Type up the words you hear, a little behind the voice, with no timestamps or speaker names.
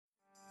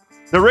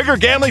The Rigger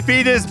Gambling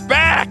Feed is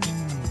back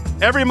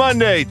every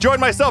Monday. Join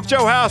myself,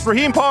 Joe House,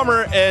 Raheem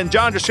Palmer, and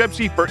John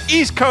Jaschewski for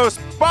East Coast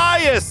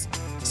Bias.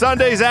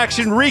 Sunday's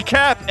action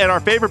recap and our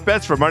favorite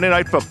bets for Monday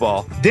Night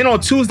Football. Then on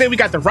Tuesday, we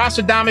got the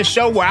Roster Diamond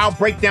Show where I'll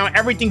break down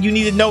everything you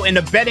need to know in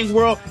the betting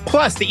world.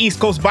 Plus, the East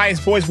Coast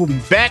Bias Boys will be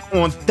back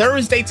on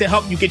Thursday to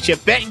help you get your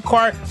betting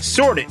card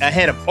sorted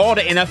ahead of all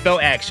the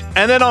NFL action.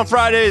 And then on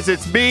Fridays,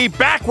 it's me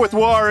back with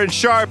Warren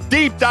Sharp,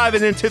 deep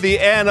diving into the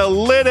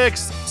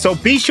analytics. So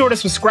be sure to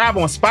subscribe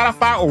on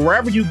Spotify or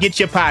wherever you get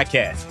your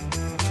podcasts.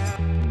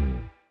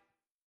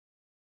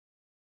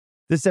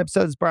 This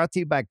episode is brought to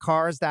you by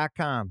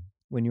Cars.com.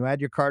 When you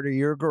add your car to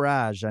your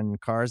garage on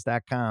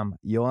Cars.com,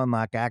 you'll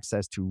unlock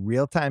access to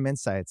real-time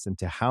insights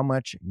into how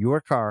much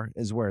your car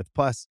is worth.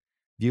 Plus,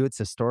 view its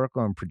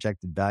historical and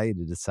projected value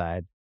to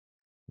decide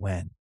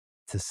when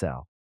to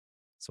sell.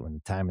 So when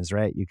the time is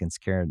right, you can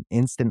secure an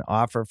instant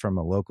offer from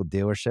a local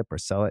dealership or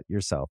sell it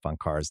yourself on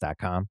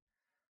Cars.com.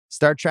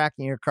 Start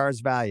tracking your car's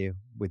value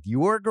with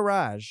your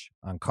garage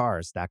on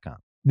Cars.com.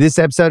 This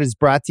episode is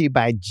brought to you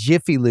by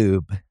Jiffy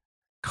Lube.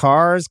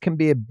 Cars can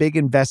be a big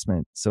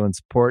investment, so it's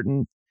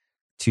important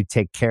to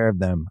take care of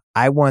them.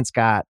 I once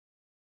got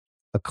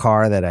a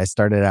car that I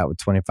started out with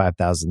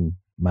 25,000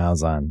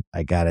 miles on.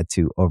 I got it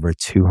to over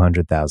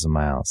 200,000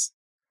 miles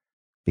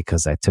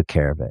because I took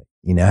care of it.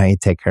 You know how you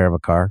take care of a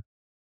car?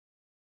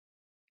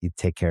 You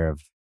take care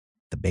of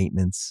the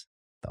maintenance,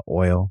 the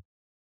oil,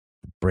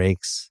 the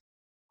brakes,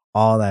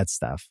 all that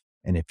stuff.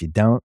 And if you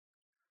don't,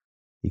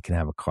 you can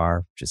have a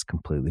car just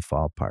completely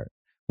fall apart.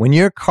 When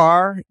your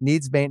car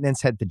needs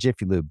maintenance, head to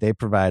Jiffy Lube. They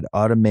provide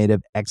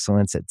automotive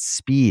excellence at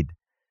speed.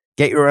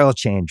 Get your oil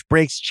change,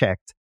 brakes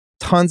checked,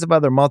 tons of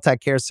other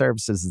multi-care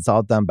services. It's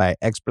all done by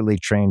expertly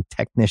trained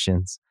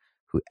technicians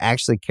who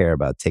actually care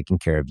about taking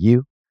care of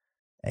you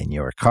and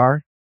your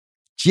car.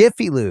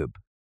 Jiffy Lube,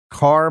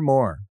 car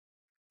more.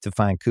 To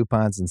find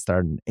coupons and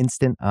start an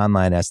instant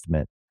online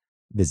estimate,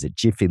 visit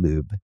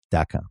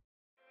jiffylube.com.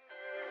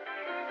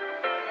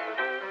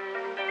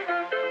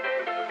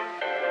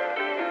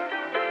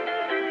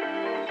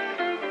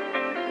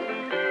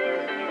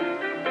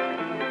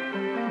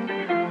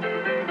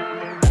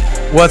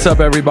 What's up,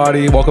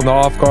 everybody? Welcome to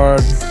Off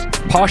Guard.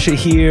 Pasha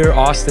here,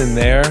 Austin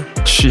there.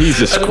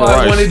 Jesus Christ.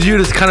 I wanted you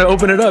to kind of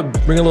open it up,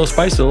 bring a little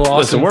spice to a little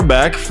Austin. Listen, we're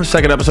back for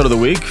second episode of the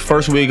week.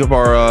 First week of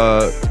our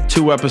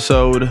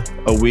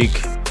 2-episode-a-week.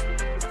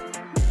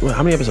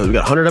 How many episodes? We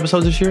got 100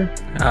 episodes this year?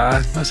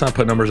 Let's not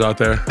put numbers out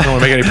there. I don't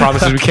want to make any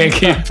promises we can't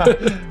keep.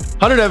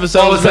 100 episodes.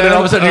 All of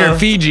a sudden you're in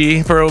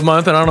Fiji for a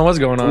month and I don't know what's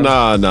going on.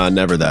 Nah,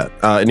 never that.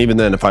 And even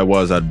then, if I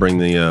was, I'd bring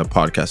the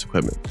podcast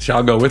equipment. So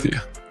I'll go with you.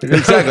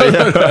 Exactly.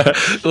 Yeah.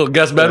 Little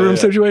guest bedroom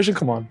situation.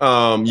 Come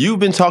on. You've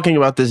been talking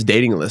about this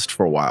dating list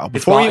for a while.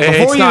 Before you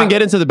even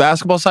get into the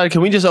basketball side, can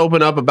we just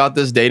open up about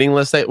this dating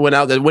list that went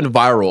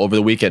viral over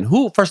the weekend?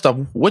 First off,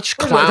 which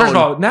clown? First of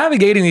all,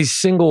 navigating these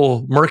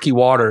single murky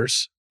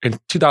waters in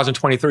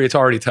 2023, it's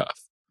already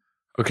tough.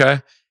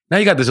 Okay. Now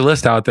you got this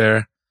list out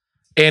there,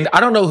 and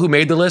I don't know who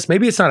made the list.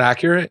 Maybe it's not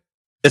accurate.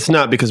 It's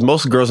not, because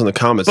most girls in the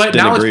comments. But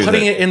didn't now agree it's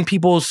putting it in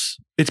people's.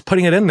 It's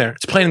putting it in there.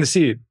 It's planting the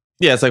seed.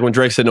 Yeah, it's like when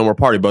Drake said no more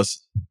party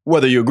bus.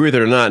 Whether you agree with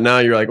it or not, now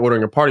you're like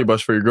ordering a party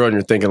bus for your girl and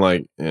you're thinking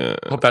like, yeah.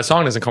 Hope that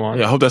song doesn't come on.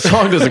 Yeah, I hope that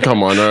song doesn't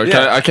come on.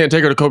 Yeah. I can't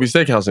take her to Kobe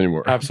Steakhouse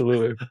anymore.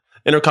 Absolutely.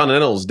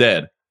 Intercontinental's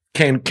dead.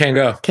 Can't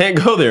go. Can't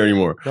go there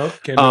anymore. Nope,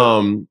 can't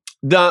do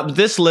it.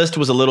 This list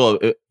was a little,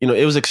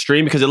 it was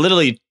extreme because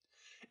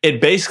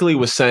it basically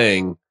was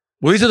saying,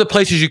 well, these are the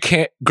places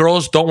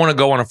girls don't want to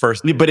go on a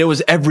first date. But it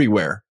was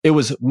everywhere. It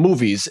was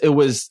movies. It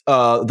was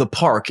the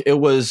park. It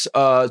was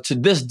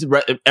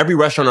every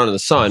restaurant under the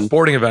sun.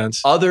 Sporting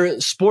events. Other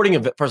sporting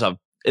events. First off,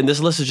 and this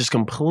list is just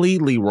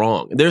completely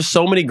wrong. There's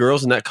so many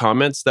girls in that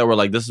comments that were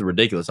like, this is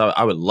ridiculous.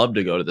 I would love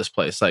to go to this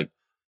place. Like,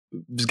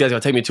 this guy's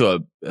going to take me to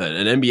an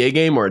NBA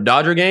game or a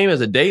Dodger game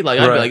as a date. Like,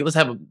 I'd be like,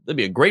 that'd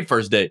be a great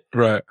first date.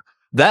 Right.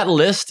 That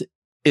list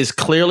is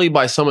clearly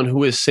by someone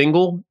who is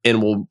single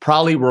and will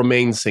probably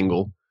remain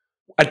single.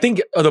 I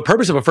think the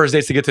purpose of a first date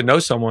is to get to know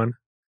someone.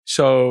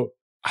 So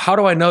how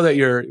do I know that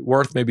you're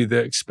worth maybe the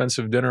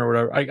expensive dinner or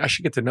whatever? I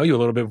should get to know you a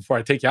little bit before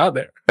I take you out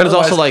there. And it's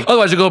also like,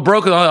 otherwise you go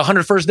broke on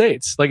 100 first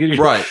dates. Like,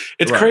 right.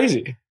 It's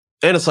crazy.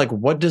 And it's like,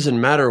 what does it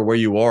matter where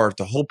you are?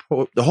 The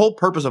whole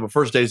purpose of a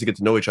first date is to get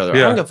to know each other.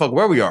 Yeah. I don't give a fuck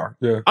where we are.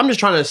 Yeah. I'm just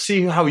trying to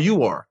see how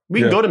you are.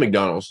 We can go to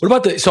McDonald's. What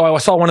about so I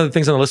saw one of the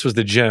things on the list was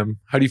the gym.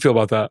 How do you feel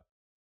about that?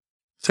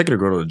 Taking a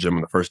girl to the gym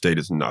on the first date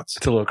is nuts.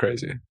 It's a little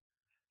crazy.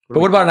 But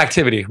what about an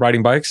activity?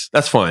 Riding bikes?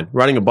 That's fine.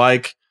 Riding a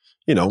bike,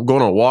 going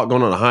on a walk,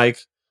 going on a hike.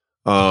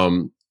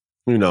 Someone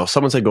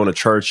said going to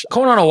church.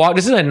 Going on a walk.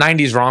 This is a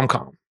 90s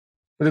rom-com.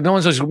 No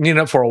one's just meeting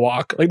up for a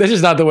walk. Like, that's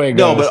just not the way it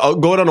goes. No,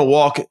 but going on a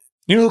walk.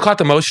 You know who caught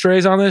the most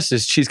strays on this?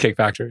 Is Cheesecake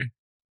Factory.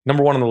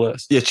 Number one on the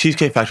list. Yeah,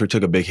 Cheesecake Factory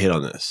took a big hit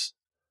on this.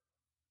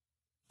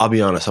 I'll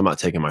be honest, I'm not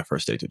taking my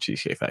first date to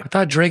Cheesecake Factory. I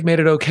thought Drake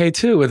made it okay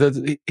too.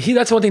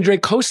 That's one thing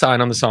Drake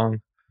co-signed on the song.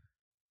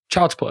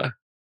 Child's Play.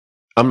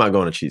 I'm not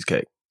going to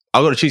Cheesecake.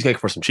 I'll go to Cheesecake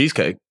for some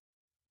cheesecake.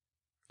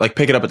 Like,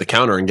 pick it up at the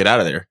counter and get out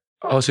of there.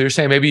 Oh, so you're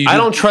saying maybe I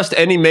don't trust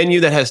any menu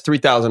that has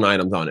 3,000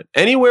 items on it.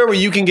 Anywhere where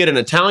you can get an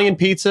Italian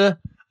pizza,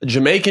 a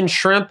Jamaican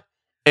shrimp,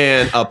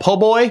 and a po'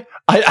 boy,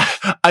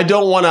 I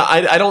don't want to.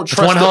 I don't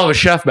trust. One hell of a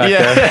chef back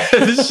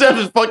there. This chef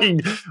is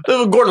fucking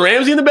Gordon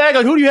Ramsay in the bag.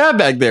 Like, who do you have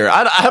back there?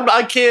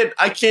 I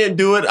can't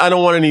do it. I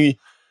don't want any.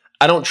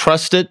 I don't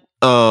trust it.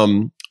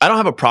 I don't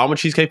have a problem with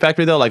Cheesecake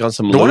Factory though. Like on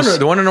some the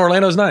one in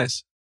Orlando is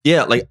nice.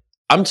 Yeah, like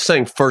I'm just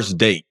saying first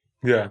date.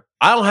 Yeah,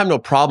 I don't have no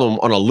problem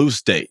on a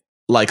loose date.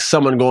 Like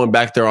someone going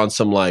back there on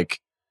some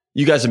like,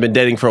 you guys have been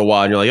dating for a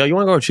while and you're like, yo, you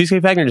want to go to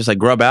Cheesecake Factory and just like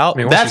grub out? I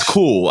mean, that's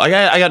cool. I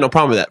got no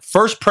problem with that.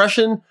 First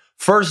impression,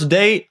 first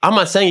date. I'm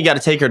not saying you got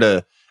to take her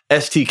to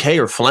STK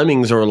or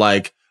Fleming's or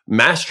like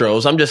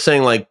Mastro's. I'm just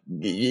saying like,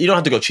 you don't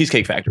have to go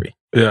Cheesecake Factory.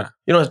 Yeah.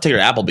 You don't have to take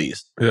her to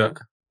Applebee's. Yeah.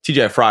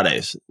 TGI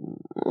Fridays.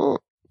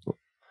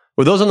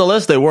 Were those on the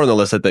list? They were on the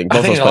list, I think.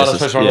 Both those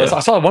places. On the list. I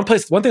saw one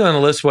thing on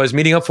the list was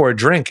meeting up for a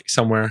drink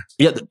somewhere.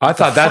 Yeah, I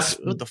thought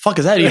what the fuck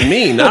does that even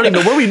mean? I don't even know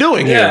what are we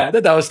doing here. Yeah, I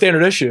thought that was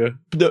standard issue.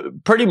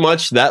 Pretty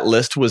much that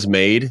list was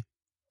made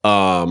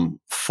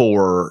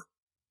for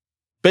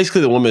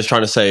basically the woman is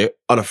trying to say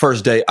on a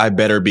first date, I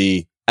better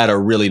be at a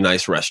really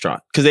nice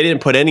restaurant because they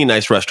didn't put any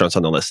nice restaurants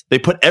on the list. They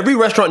put every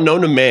restaurant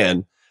known to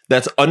man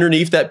that's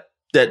underneath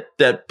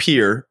that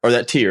pier or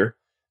that tier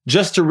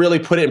just to really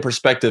put it in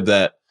perspective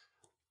that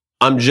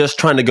I'm just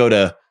trying to go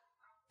to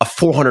a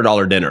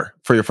 $400 dinner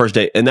for your first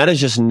date. And that is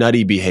just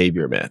nutty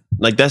behavior, man.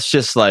 Like, that's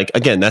just like,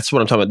 again, that's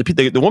what I'm talking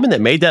about. The woman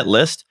that made that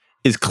list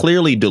is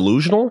clearly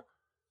delusional,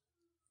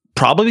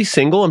 probably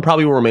single, and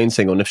probably will remain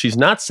single. And if she's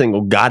not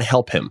single, God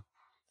help him.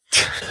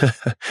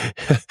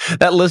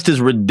 That list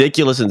is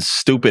ridiculous and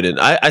stupid. And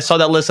I saw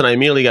that list and I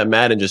immediately got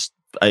mad and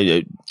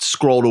I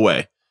scrolled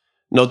away.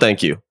 No,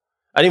 thank you.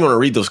 I didn't even want to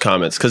read those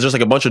comments because there's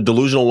like a bunch of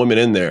delusional women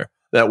in there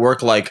that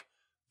work like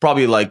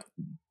probably like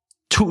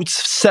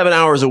 7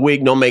 hours a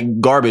week, don't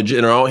make garbage,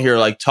 and are out here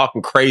like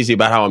talking crazy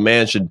about how a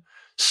man should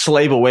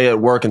slave away at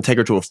work and take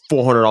her to a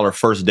 $400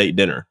 first date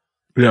dinner.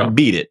 Yeah.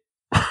 Beat it.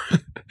 All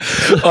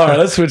right,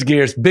 let's switch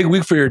gears. Big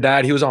week for your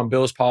dad. He was on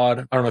Bill's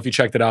pod. I don't know if you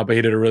checked it out, but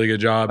he did a really good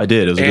job. I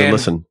did. It was a good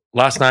listen.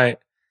 Last night,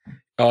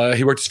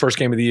 he worked his first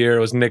game of the year. It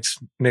was Knicks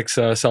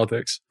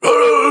Celtics.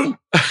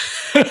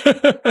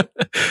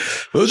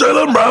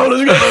 Jaylen Brown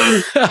is good.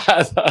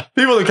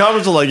 People in the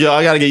comments are like, yo,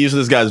 I got to get used to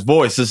this guy's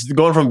voice. It's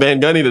going from Van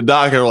Gundy to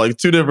Doc are like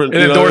two different.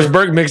 And then Doris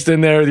Burke mixed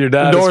in there with your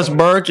dad. Doris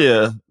Burke,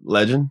 yeah.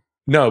 Legend.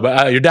 No,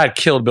 but your dad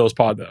killed Bill's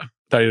pod, though.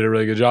 Thought he did a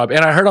really good job. And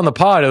I heard on the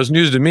pod, it was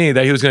news to me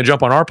that he was going to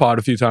jump on our pod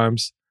a few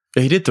times.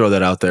 Yeah, he did throw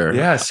that out there.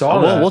 Yeah, I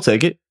saw that. We'll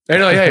take it. And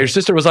yeah, your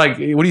sister was like,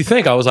 what do you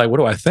think? I was like, what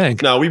do I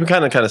think? No, we've been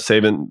kind of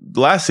saving.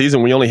 Last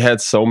season, we only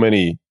had so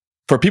many.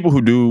 For people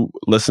who do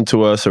listen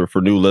to us or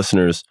for new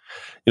listeners,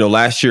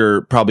 last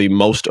year, probably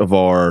most of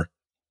our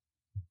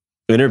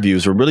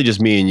interviews were really just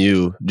me and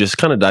you, just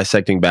kind of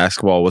dissecting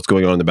basketball, what's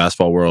going on in the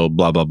basketball world,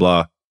 blah, blah,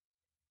 blah,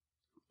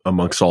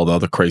 amongst all the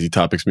other crazy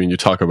topics me and you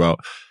talk about.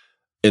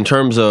 In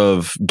terms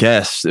of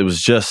guests, it was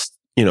just,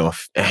 a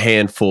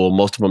handful,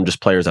 most of them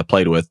just players I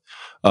played with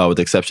the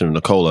exception of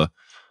Nicola.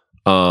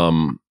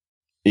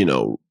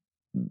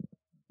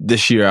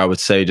 This year, I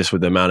would say just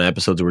with the amount of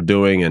episodes we're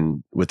doing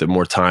and with the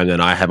more time than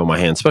I have on my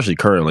hands, especially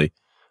currently,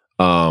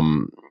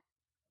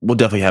 we'll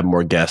definitely have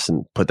more guests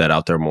and put that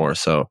out there more.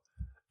 So,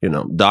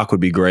 Doc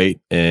would be great.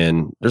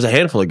 And there's a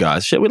handful of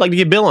guys. Shit, we'd like to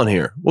get Bill on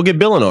here. We'll get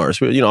Bill on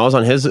ours. I was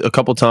on his a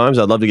couple times.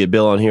 I'd love to get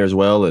Bill on here as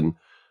well and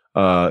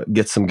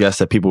get some guests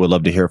that people would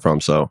love to hear from.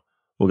 So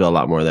we'll get a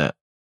lot more of that.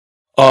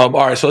 All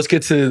right, so let's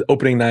get to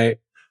opening night.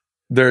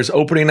 There's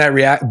opening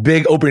night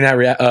big opening night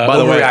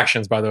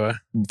reactions, by the way.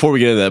 Before we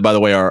get into that, by the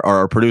way,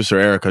 our producer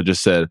Erica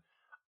just said,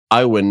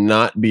 I would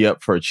not be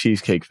up for a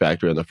Cheesecake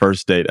Factory on the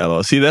first date,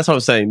 LO. See, that's what I'm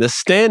saying. The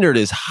standard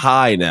is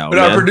high now. But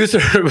our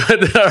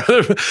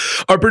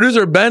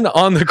producer Ben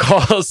on the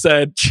call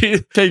said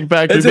Cheesecake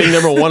Factory being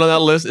number one on that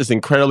list is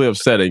incredibly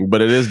upsetting,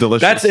 but it is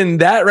delicious. That's in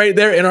that right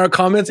there in our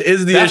comments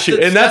is the issue.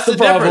 And that's the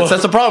problem. Difference.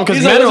 That's the problem.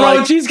 Because men are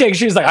like cheesecake.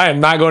 She's like, I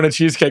am not going to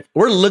cheesecake.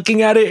 We're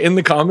looking at it in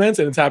the comments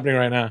and it's happening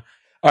right now.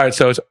 All right,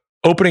 so it's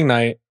opening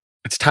night.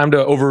 It's time to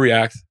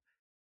overreact.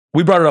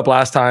 We brought it up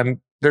last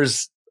time.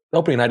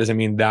 Opening night doesn't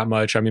mean that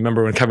much. I mean,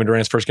 remember when Kevin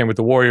Durant's first game with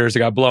the Warriors, they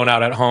got blown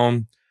out at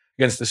home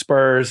against the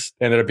Spurs.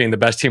 They ended up being the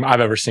best team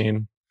I've ever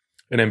seen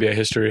in NBA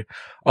history.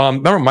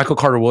 Remember Michael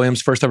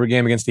Carter-Williams' first ever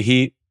game against the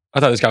Heat? I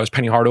thought this guy was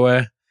Penny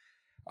Hardaway.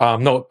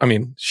 Shout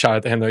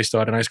out to him, though. He still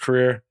had a nice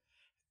career.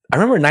 I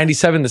remember in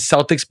 97, the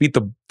Celtics beat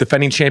the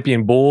defending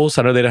champion Bulls.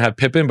 I know they didn't have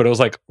Pippen, but it was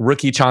like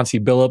rookie Chauncey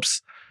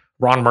Billups,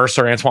 Ron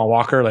Mercer, Antoine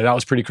Walker. Like, that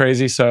was pretty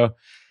crazy. So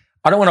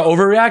I don't want to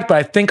overreact, but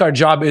I think our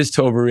job is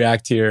to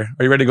overreact here.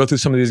 Are you ready to go through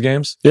some of these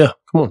games? Yeah,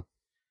 come on.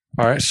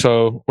 All right,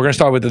 so we're going to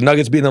start with the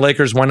Nuggets beating the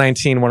Lakers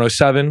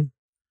 119-107.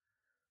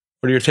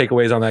 What are your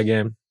takeaways on that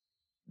game?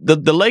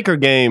 The Laker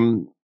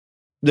game,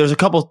 there's a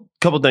couple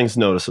things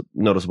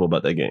noticeable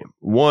about that game.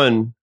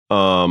 One,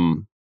 I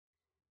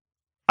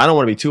don't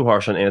want to be too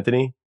harsh on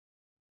Anthony.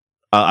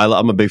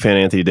 I'm a big fan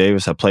of Anthony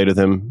Davis. I played with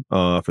him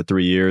for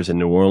 3 years in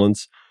New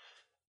Orleans.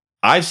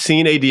 I've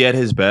seen AD at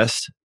his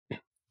best,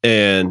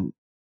 and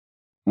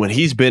when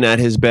he's been at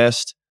his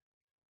best,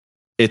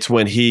 it's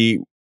when he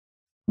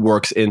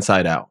works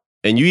inside out.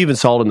 And you even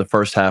saw it in the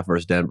first half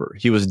versus Denver.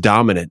 He was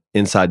dominant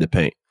inside the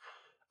paint.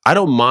 I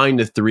don't mind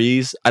the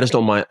threes. I just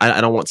don't mind. I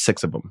don't want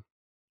 6 of them.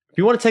 If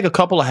you want to take a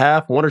couple of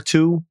half, 1 or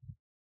 2,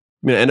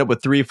 end up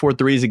with 3 or 4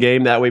 threes a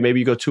game. That way, maybe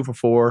you go 2 for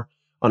 4.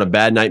 On a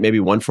bad night, maybe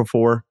 1 for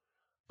 4.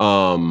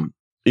 That's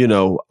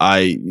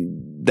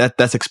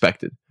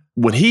expected.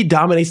 When he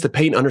dominates the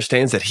paint,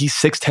 understands that he's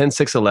 6'10",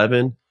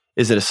 6'11",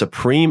 is a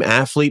supreme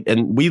athlete,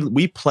 and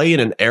we play in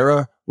an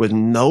era with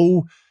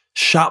no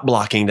shot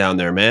blocking down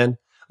there, man.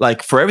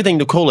 Like, for everything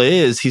Nikola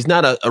is, he's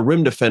not a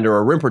rim defender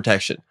or rim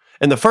protection.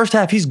 In the first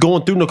half, he's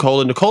going through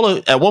Nikola.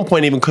 Nikola, at one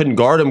point, even couldn't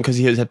guard him because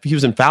he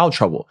was in foul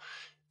trouble.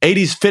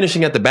 AD's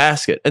finishing at the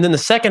basket. And then the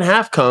second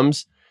half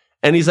comes,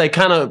 and he's like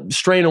kind of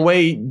straying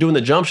away doing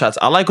the jump shots.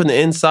 I like when the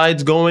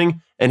inside's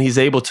going, and he's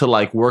able to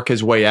like work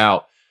his way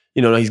out.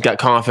 He's got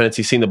confidence.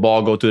 He's seen the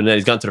ball go through the net.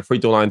 He's gotten to the free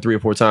throw line 3 or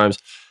 4 times.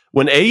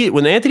 When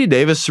Anthony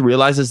Davis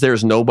realizes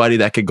there's nobody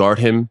that could guard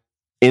him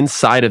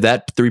inside of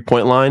that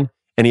 3-point line,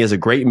 and he has a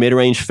great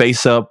mid-range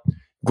face-up,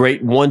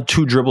 great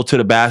 1-2 dribble to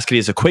the basket. He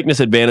has a quickness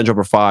advantage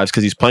over 5s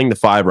because he's playing the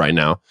 5 right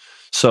now.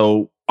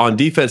 So on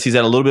defense, he's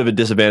at a little bit of a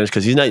disadvantage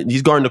because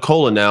he's guarding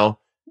Nikola now.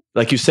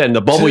 Like you said, in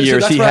the bubble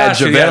years, he had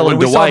JaVale and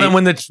we Dwight. Saw them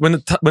when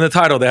the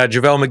title, they had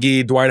JaVale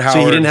McGee, Dwight Howard. So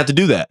he didn't have to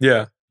do that.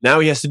 Yeah. Now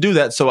he has to do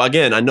that. So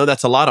again, I know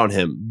that's a lot on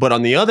him. But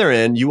on the other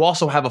end, you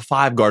also have a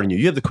 5 guarding you.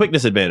 You have the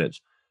quickness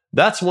advantage.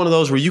 That's one of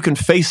those where you can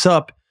face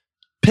up,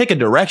 pick a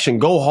direction,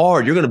 go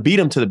hard. You're going to beat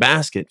him to the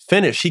basket,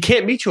 finish. He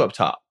can't beat you up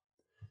top.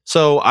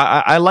 So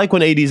I like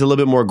when AD is a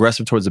little bit more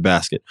aggressive towards the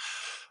basket.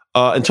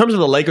 In terms of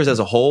the Lakers as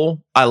a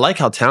whole, I like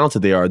how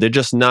talented they are. They're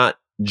just not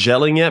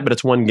gelling yet, but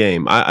it's one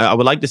game. I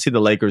would like to see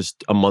the Lakers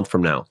a month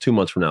from now, 2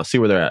 months from now, see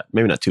where they're at.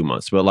 Maybe not 2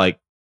 months, but like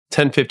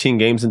 10, 15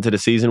 games into the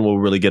season, we'll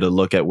really get a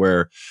look at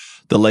where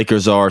the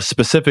Lakers are,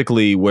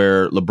 specifically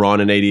where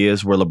LeBron and AD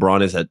is, where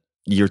LeBron is at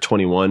year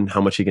 21, how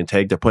much he can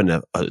take. They're putting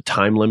a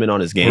time limit on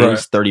his games, right.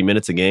 30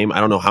 minutes a game. I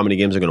don't know how many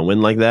games are going to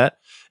win like that.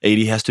 AD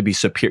has to be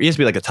superior. He has to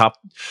be like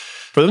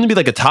for them to be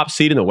like a top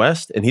seed in the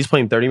West, and he's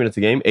playing 30 minutes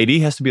a game, AD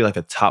has to be like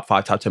a top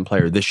 5, top 10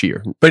 player this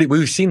year. But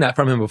we've seen that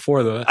from him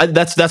before, though.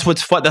 That's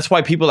what's fun. That's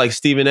why people like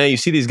Stephen A., you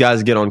see these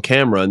guys get on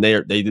camera, and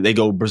they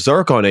go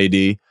berserk on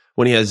AD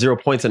when he has 0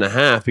 points and a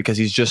half, because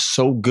he's just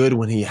so good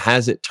when he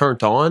has it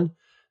turned on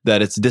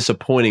that it's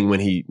disappointing when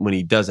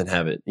he doesn't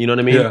have it. You know what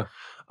I mean?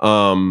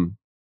 Yeah.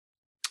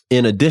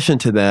 In addition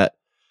to that,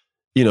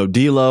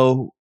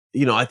 D'Lo,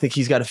 I think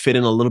he's got to fit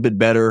in a little bit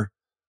better.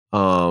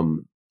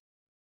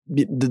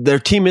 Their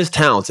team is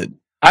talented.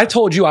 I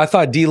told you I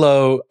thought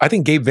D'Lo, I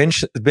think Gabe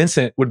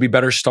Vincent would be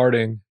better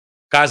starting.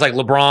 Guys like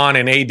LeBron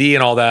and AD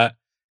and all that,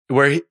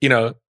 where,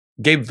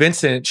 Gabe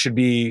Vincent should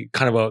be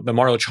kind of the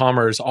Mario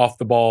Chalmers off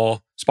the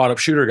ball, spot up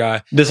shooter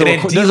guy. Doesn't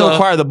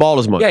require the ball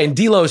as much. Yeah, and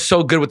D'Lo is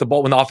so good with the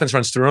ball when the offense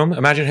runs through him.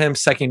 Imagine him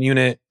second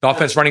unit, the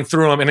offense running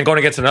through him, and then going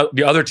against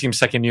the other team's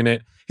second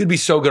unit. He'd be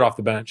so good off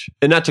the bench.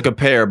 And not to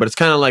compare, but it's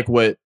kind of like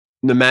what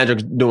the Magic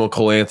doing with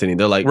Cole Anthony.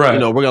 They're like, right.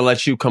 We're going to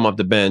let you come off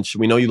the bench.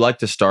 We know you like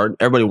to start.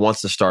 Everybody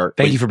wants to start.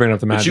 Thank you for bringing up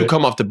the Magic. But you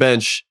come off the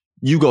bench,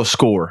 you go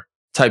score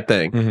type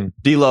thing. Mm-hmm.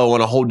 D'Lo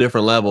on a whole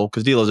different level,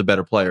 because D'Lo's a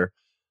better player,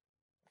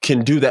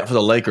 can do that for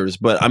the Lakers.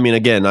 But I mean,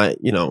 again,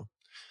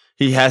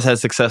 he has had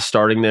success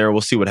starting there.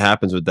 We'll see what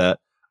happens with that.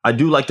 I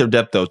do like their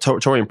depth, though.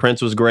 Taurean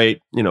Prince was great.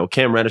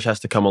 Cam Reddish has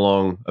to come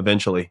along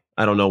eventually.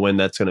 I don't know when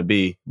that's going to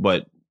be,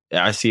 but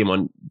I see him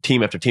on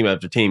team after team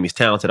after team. He's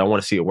talented. I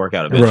want to see it work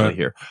out eventually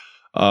here.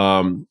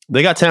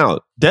 They got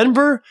talent.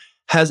 Denver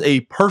has a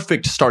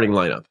perfect starting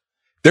lineup.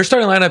 Their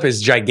starting lineup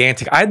is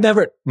gigantic.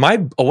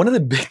 One of the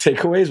big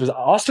takeaways was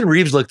Austin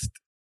Reeves looked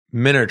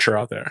miniature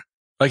out there.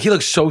 Like, he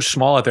looks so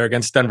small out there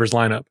against Denver's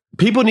lineup.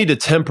 People need to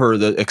temper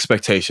the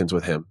expectations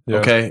with him. Yeah.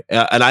 Okay.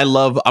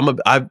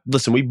 And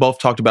listen, we both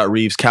talked about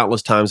Reeves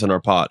countless times on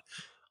our pod.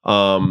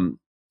 And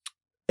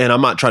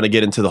I'm not trying to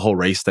get into the whole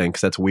race thing,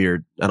 because that's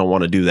weird. I don't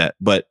want to do that.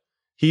 But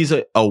he's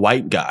a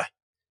white guy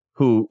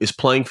who is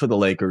playing for the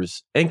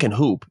Lakers and can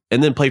hoop,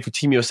 and then play for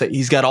Team USA.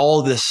 He's got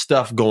all this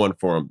stuff going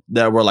for him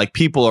that were like,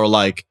 people are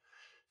like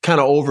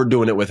kind of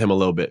overdoing it with him a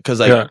little bit. Because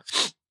I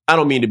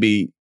don't mean to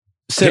be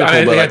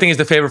cynical, I think he's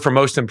the favorite for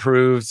most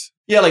improved.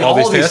 Yeah, like all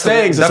these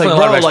things. It's like,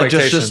 bro, like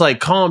just like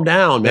calm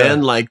down, man.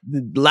 Yeah. Like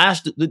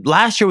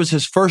last year was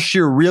his first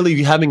year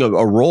really having a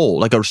role,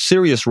 like a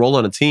serious role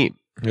on a team.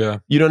 Yeah.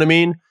 You know what I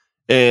mean?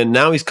 And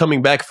now he's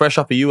coming back fresh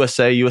off of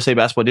USA. USA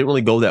basketball didn't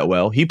really go that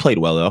well. He played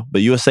well, though,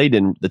 but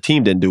the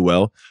team didn't do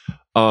well.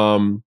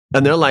 And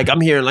they're like,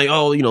 I'm hearing like,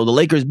 the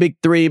Lakers big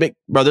three.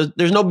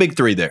 There's no big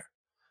three there.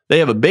 They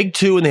have a big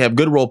two, and they have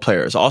good role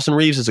players. Austin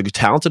Reeves is a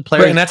talented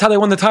player. Right, and that's how they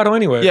won the title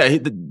anyway. Yeah,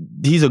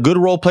 he's a good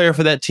role player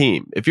for that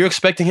team. If you're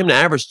expecting him to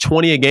average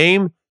 20 a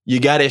game,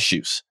 you got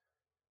issues.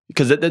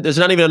 Because there's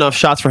not even enough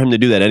shots for him to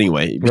do that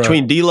anyway.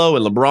 Between D'Lo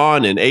and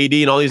LeBron and AD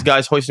and all these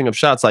guys hoisting up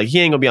shots, like, he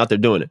ain't going to be out there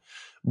doing it.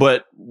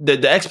 But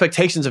the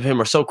expectations of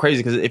him are so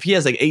crazy, because if he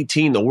has like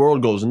 18, the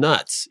world goes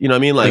nuts. You know what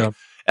I mean? Like,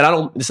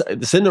 and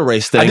it's in the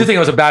race thing. I do think it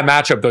was a bad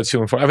matchup, though,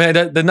 2 and 4. I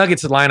mean, the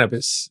Nuggets lineup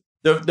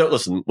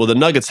Listen, well, the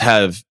Nuggets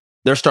have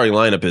their starting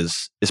lineup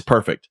is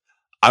perfect.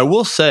 I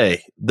will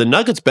say the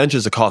Nuggets bench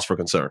is a cause for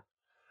concern.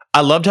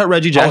 I loved how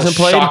Reggie Jackson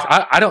played.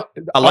 I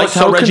liked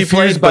how Reggie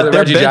played, by the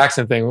Reggie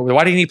Jackson thing.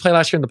 Why didn't he play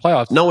last year in the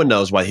playoffs? No one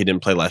knows why he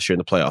didn't play last year in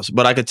the playoffs.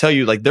 But I could tell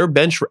you, like their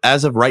bench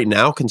as of right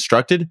now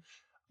constructed,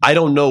 I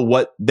don't know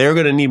what they're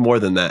going to need more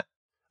than that.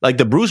 Like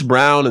the Bruce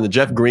Brown and the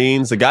Jeff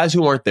Greens, the guys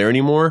who aren't there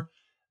anymore,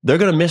 they're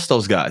going to miss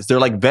those guys. They're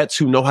like vets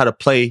who know how to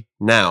play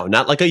now,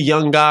 not like a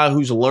young guy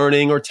who's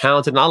learning or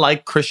talented. And I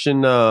like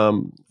Christian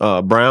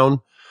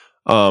Brown,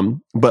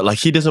 but like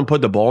he doesn't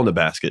put the ball in the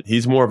basket.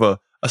 He's more of a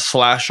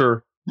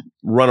slasher,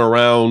 run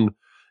around,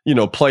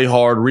 play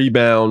hard,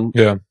 rebound,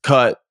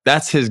 cut.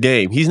 That's his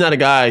game. He's not a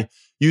guy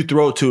you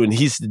throw it to and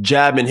he's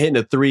jabbing, hitting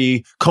a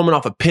three, coming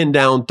off a pin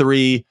down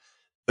three,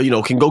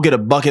 can go get a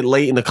bucket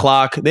late in the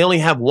clock. They only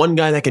have one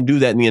guy that can do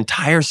that in the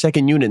entire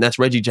second unit, and that's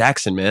Reggie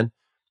Jackson, man.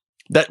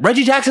 That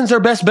Reggie Jackson's their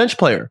best bench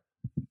player.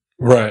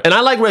 Right. And I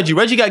like Reggie.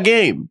 Reggie got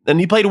game and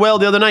he played well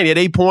the other night. He had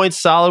 8 points,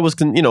 solid,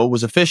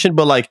 was efficient,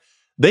 but like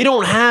they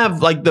don't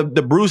have like the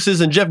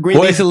Bruces and Jeff Green.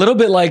 Well, it's a little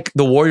bit like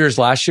the Warriors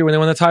last year when they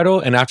won the title,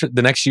 and after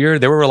the next year,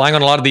 they were relying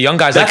on a lot of the young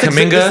guys like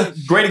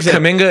Kuminga, great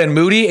example. Kuminga and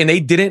Moody, and they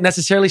didn't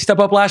necessarily step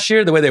up last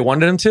year the way they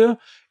wanted them to.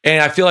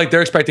 And I feel like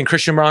they're expecting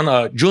Christian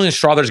Brown. Julian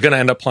Strother's going to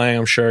end up playing,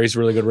 I'm sure. He's a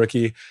really good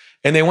rookie.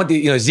 And they want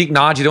Zeke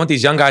Naji, they want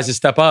these young guys to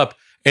step up.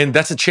 And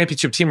that's a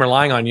championship team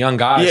relying on young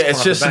guys. Yeah,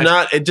 it's just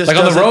not. It just like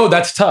on the road,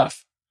 that's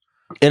tough.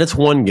 And it's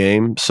one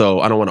game,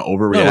 so I don't want to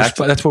overreact.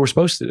 No, that's what we're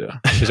supposed to do.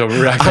 Just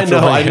overreact.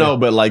 I know,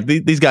 but like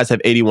these guys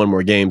have 81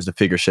 more games to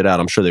figure shit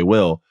out. I'm sure they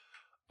will.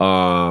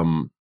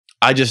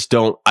 I just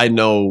don't. I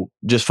know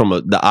just from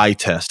the eye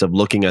test of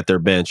looking at their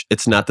bench,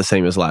 it's not the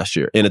same as last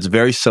year, and it's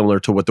very similar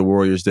to what the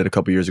Warriors did a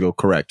couple years ago.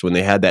 Correct, when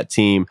they had that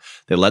team,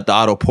 they let the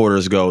Otto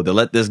Porters go, they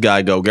let this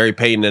guy go. Gary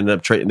Payton ended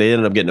up trading. They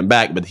ended up getting him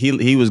back, but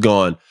he was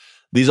gone.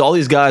 All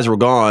these guys were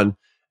gone.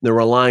 They're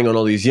relying on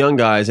all these young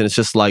guys, and it's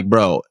just like,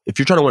 bro, if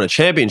you're trying to win a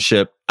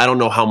championship, I don't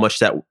know how much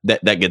that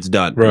gets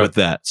done with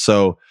that.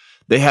 So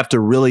they have to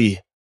really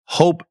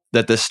hope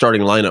that this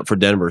starting lineup for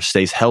Denver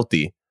stays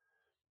healthy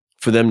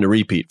for them to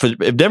repeat.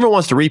 If Denver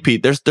wants to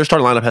repeat, their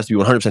starting lineup has to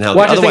be 100% healthy.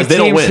 Well, Otherwise, they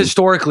don't win.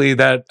 Historically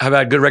that have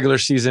had good regular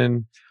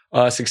season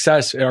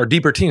success are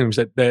deeper teams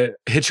that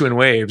hit you in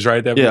waves,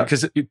 right?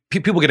 Because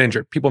people get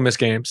injured, people miss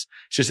games.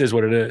 It just is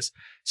what it is.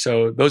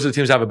 So those are the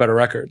teams that have a better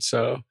record.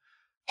 So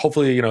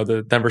hopefully,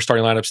 the Denver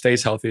starting lineup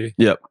stays healthy.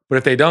 Yep. But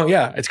if they don't,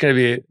 it's going to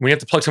be, when you have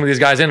to plug some of these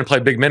guys in and play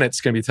big minutes,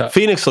 it's going to be tough.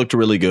 Phoenix looked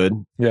really good.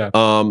 Yeah.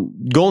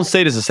 Golden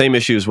State is the same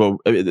issue as well.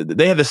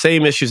 They have the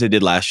same issues they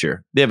did last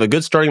year. They have a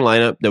good starting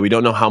lineup that we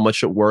don't know how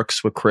much it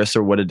works with Chris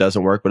or what it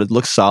doesn't work, but it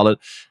looks solid.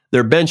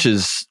 Their bench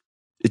it's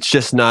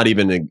just not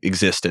even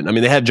existent. I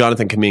mean, they have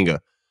Jonathan Kuminga.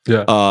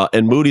 Yeah.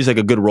 And Moody's like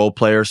a good role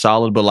player,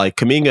 solid, but like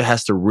Kuminga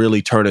has to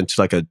really turn into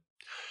like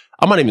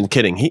I'm not even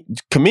kidding.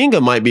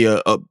 Kuminga might be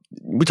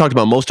we talked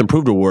about most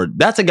improved award.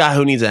 That's a guy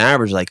who needs an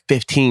average like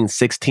 15,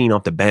 16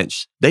 off the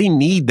bench. They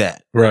need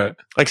that. Right.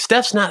 Like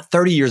Steph's not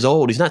 30 years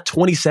old. He's not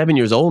 27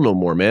 years old no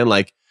more, man.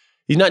 Like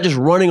he's not just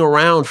running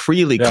around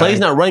freely. Yeah. Clay's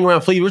not running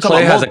around freely.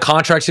 Clay has a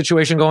contract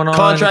situation going on.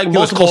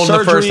 Multiple surgeries. In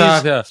the first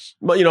half, yeah.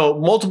 But,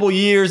 multiple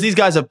years. These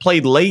guys have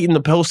played late in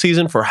the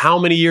postseason for how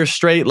many years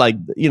straight? Like,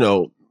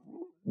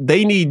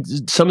 they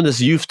need some of this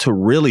youth to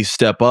really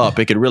step up.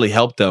 It could really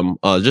help them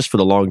just for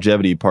the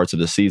longevity parts of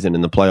the season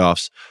in the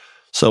playoffs.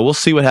 So we'll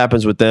see what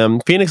happens with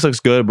them. Phoenix looks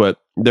good, but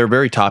they're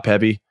very top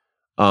heavy.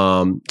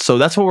 So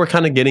that's what we're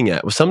kind of getting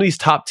at. With some of these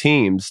top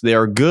teams, they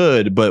are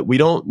good, but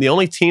the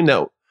only team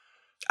that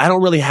I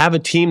don't really have a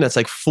team that's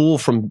like full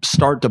from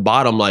start to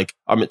bottom,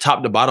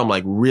 top to bottom,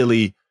 like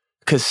really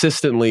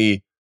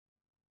consistently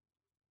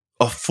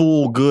a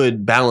full,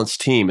 good,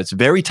 balanced team. It's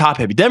very top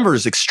heavy. Denver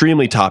is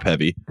extremely top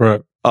heavy.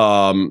 Right.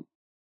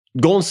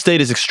 Golden State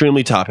is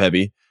extremely top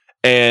heavy,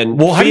 and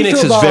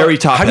Phoenix is very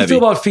top heavy. How do you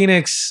feel about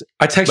Phoenix?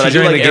 I texted you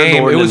during the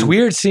game. It was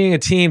weird seeing a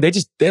team. They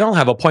don't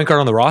have a point guard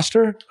on the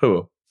roster.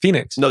 Who?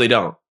 Phoenix. No, they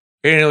don't.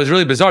 And it was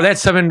really bizarre. They had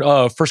 7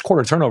 first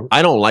quarter turnovers.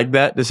 I don't like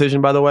that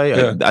decision, by the way.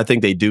 Yeah. I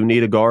think they do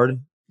need a guard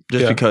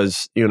just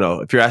because,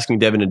 if you're asking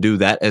Devin to do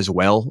that as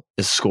well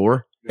as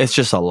score, it's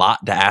just a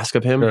lot to ask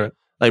of him. Right.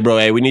 Like, bro,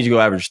 hey, we need you to go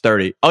average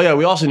 30. Oh, yeah,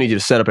 we also need you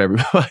to set up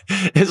everybody.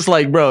 It's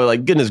like, bro,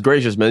 like, goodness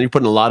gracious, man. You're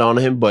putting a lot on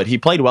him, but he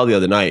played well the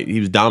other night. He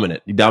was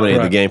dominant. He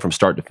dominated the game from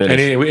start to finish.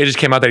 And it just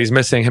came out that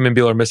him and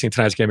Beal are missing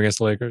tonight's game against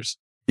the Lakers.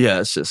 Yeah,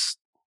 it's just,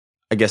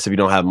 I guess if you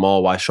don't have them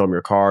all, why show them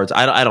your cards?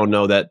 I don't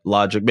know that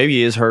logic. Maybe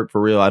he is hurt for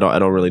real. I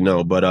don't really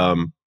know. But,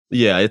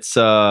 yeah, it's,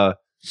 we're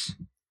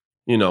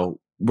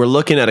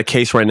looking at a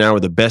case right now where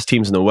the best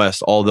teams in the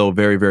West, although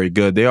very, very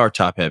good, they are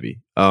top heavy.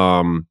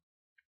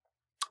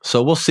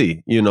 So we'll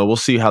see. We'll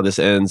see how this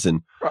ends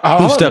and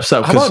who steps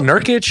up. How about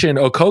Nurkic and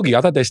Okogie?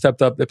 I thought they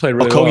stepped up. They played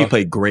really well. Okogie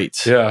played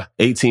great. Yeah.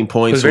 18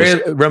 points. It was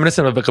very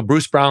reminiscent of like a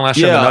Bruce Brown last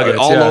year in the Nuggets.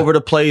 All over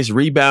the place,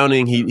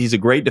 rebounding. He's a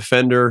great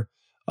defender.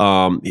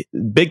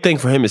 Big thing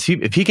for him is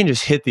if he can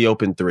just hit the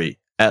open three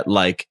at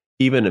like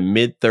even a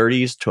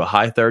mid-30s to a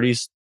high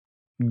 30s,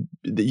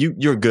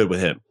 you're good with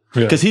him.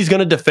 Because he's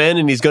going to defend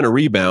and he's going to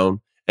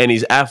rebound. and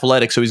he's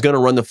athletic, so he's going to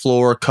run the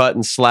floor, cut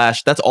and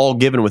slash. That's all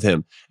given with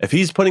him. If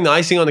he's putting the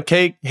icing on the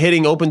cake,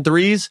 hitting open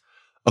threes,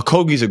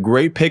 Okogie's a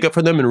great pickup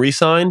for them and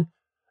re-sign.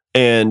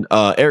 And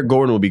Eric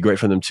Gordon will be great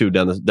for them too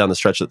down the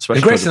stretch.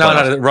 Especially Grayson Allen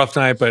had a rough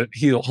night, but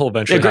he'll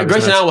eventually. Yeah,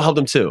 Grayson Allen will help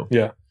them too.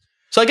 Yeah.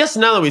 So I guess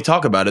now that we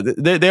talk about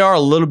it, they are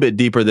a little bit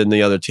deeper than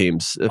the other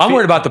teams. I'm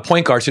worried about the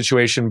point guard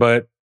situation,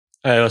 but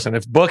hey, listen,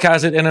 if Book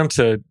has it in him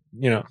to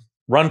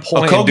run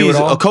point and do it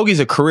all.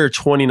 Okogie's a career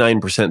 29%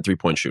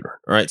 3-point shooter.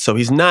 All right, so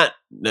he's not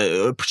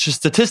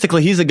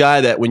statistically. He's a guy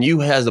that when you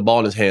has the ball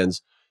in his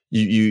hands,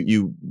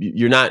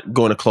 you're not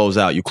going to close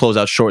out. You close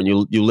out short,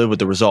 and you live with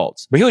the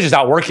results. But he was just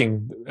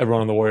outworking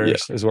everyone on the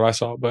Warriors, is what I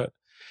saw. But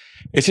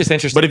it's just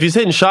interesting. But if he's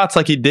hitting shots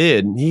like he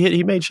did,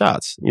 he made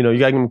shots. You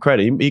got to give him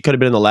credit. He could have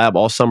been in the lab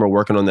all summer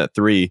working on that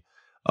three.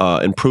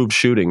 Improved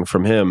shooting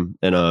from him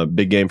and a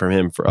big game from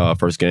him for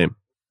first game.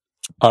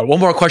 All right, one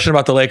more question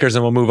about the Lakers,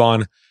 and we'll move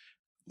on.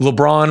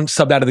 LeBron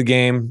subbed out of the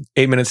game.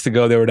 8 minutes to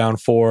go, they were down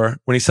 4.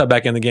 When he subbed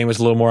back in, the game was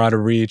a little more out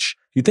of reach.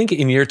 You think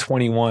in year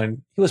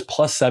 21, he was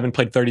 +7,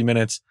 played 30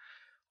 minutes.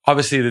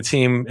 Obviously, the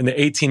team in the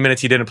 18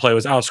 minutes he didn't play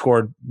was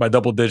outscored by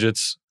double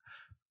digits.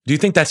 Do you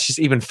think that's just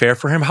even fair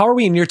for him? How are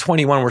we in year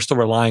 21? We're still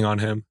relying on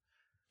him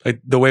like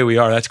the way we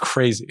are. That's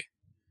crazy.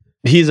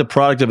 He's a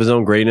product of his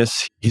own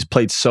greatness. He's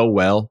played so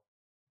well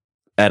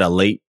at a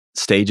late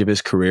stage of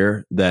his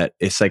career that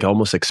it's like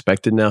almost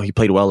expected now. He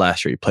played well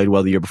last year. He played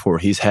well the year before.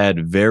 He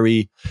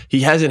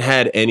hasn't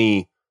had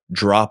any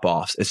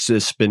drop-offs. It's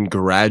just been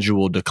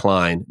gradual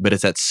decline, but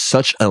it's at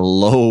such a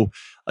low.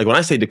 Like when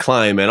I say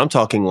decline, man, I'm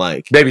talking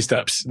like baby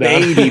steps,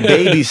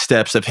 baby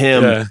steps of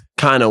him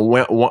kind of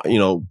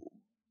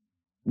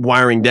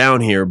wiring down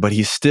here. But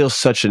he's still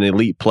such an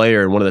elite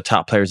player and one of the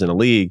top players in the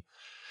league.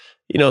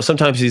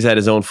 Sometimes he's at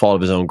his own fault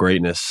of his own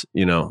greatness.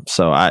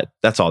 So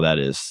that's all that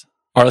is.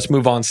 All right, let's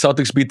move on.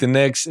 Celtics beat the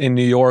Knicks in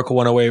New York,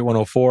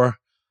 108-104.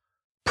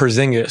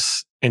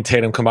 Porzingis and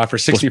Tatum combined for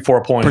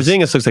 64 points.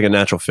 Porzingis looks like a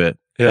natural fit,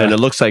 and it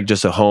looks like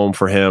just a home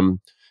for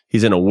him.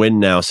 He's in a win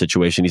now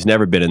situation. He's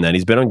never been in that.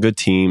 He's been on good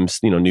teams.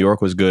 New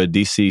York was good.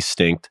 DC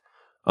stinked.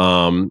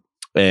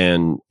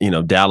 And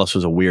Dallas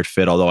was a weird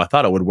fit, although I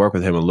thought it would work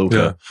with him and Luka.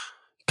 Yeah.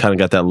 Kind of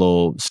got that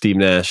little Steve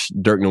Nash,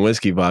 Dirk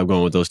Nowitzki vibe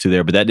going with those two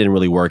there, but that didn't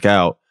really work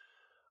out.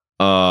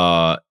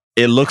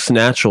 It looks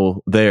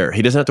natural there.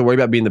 He doesn't have to worry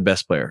about being the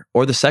best player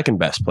or the second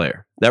best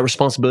player. That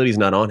responsibility is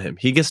not on him.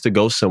 He gets to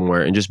go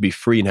somewhere and just be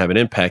free and have an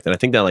impact. And I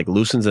think that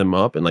loosens him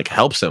up and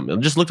helps him. It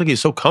just looked like he was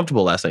so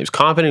comfortable last night. He was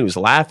confident. He was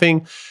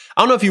laughing.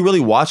 I don't know if you really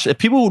watched. If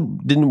people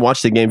didn't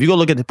watch the game, if you go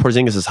look at the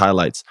Porzingis'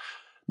 highlights,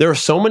 there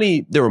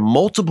were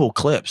multiple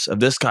clips of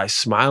this guy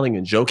smiling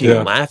and joking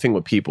and laughing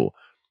with people.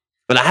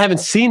 But I haven't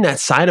seen that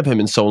side of him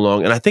in so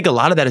long. And I think a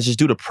lot of that is just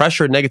due to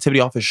pressure and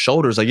negativity off his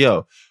shoulders. Like,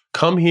 yo,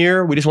 come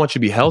here. We just want you to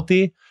be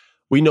healthy.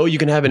 We know you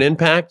can have an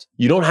impact.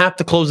 You don't have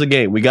to close the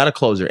game. We got a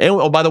closer. And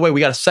oh, by the way,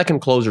 we got a second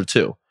closer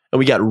too. And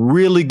we got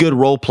really good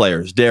role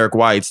players. Derek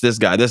White's, this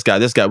guy.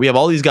 We have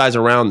all these guys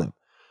around them.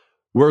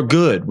 We're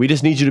good. We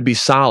just need you to be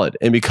solid.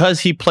 And because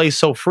he plays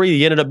so free,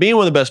 he ended up being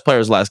one of the best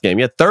players last game.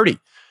 He had 30.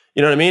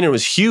 You know what I mean? It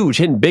was huge,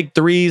 hitting big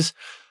threes.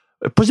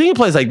 Porzingis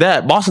plays like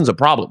that, Boston's a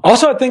problem.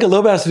 Also, I think a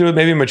little bit has to do with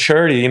maybe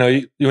maturity.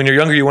 When you're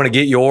younger, you want to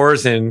get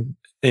yours, and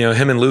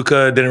him and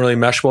Luka didn't really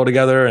mesh well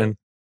together. And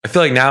I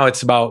feel like now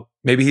it's about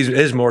maybe he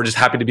is more just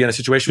happy to be in a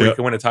situation where he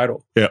can win a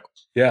title. Yeah.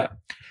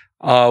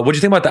 What do you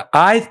think about that?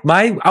 I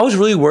was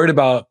really worried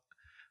about.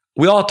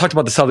 We all talked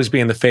about the Celtics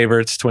being the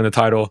favorites to win the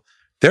title.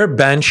 Their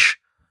bench,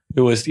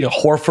 it was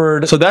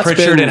Horford,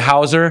 Pritchard, and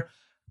Hauser.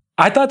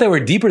 I thought they were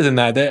deeper than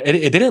that.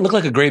 It didn't look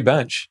like a great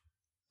bench.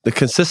 The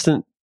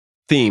consistent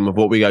theme of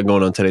what we got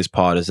going on today's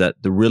pod is that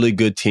the really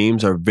good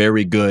teams are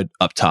very good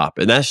up top.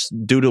 And that's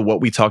due to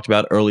what we talked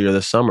about earlier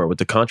this summer with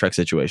the contract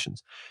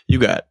situations. You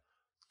got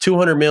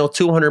 200 mil,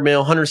 200 mil,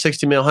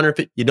 160 mil,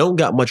 150. You don't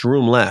got much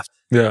room left.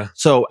 Yeah.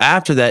 So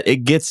after that, it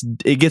gets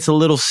a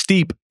little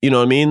steep. You know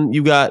what I mean?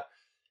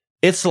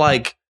 It's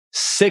like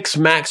 6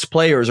 max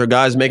players or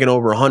guys making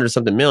over 100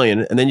 something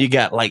million. And then you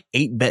got like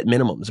 8 bet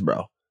minimums,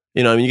 bro.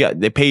 You know what I mean?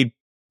 They paid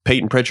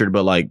Peyton Pritchard,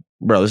 but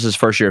bro, this is his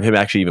first year of him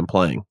actually even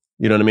playing.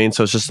 You know what I mean?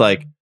 So it's just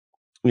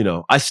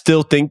I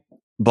still think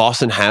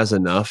Boston has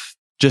enough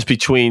just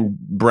between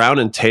Brown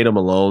and Tatum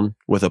alone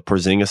with a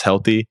Porzingis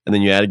healthy. And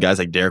then you added guys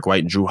like Derek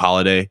White and Drew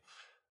Holiday.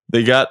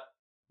 They got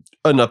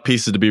enough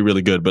pieces to be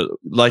really good. But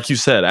like you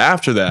said,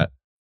 after that,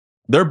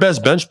 their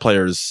best bench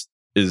players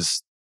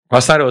is...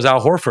 Last night it was Al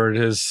Horford.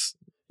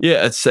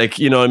 It's like,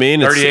 you know what I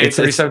mean? 38,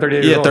 37,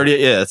 38 years old. 38.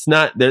 Yeah, it's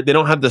not... They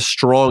don't have the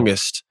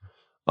strongest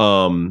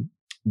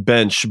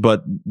bench,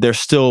 but they're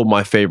still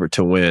my favorite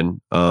to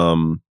win.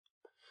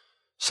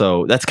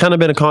 So that's kind of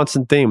been a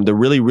constant theme. The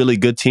really, really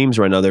good teams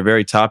right now, they're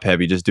very top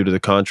heavy just due to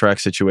the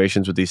contract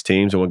situations with these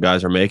teams and what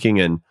guys are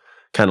making and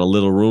kind of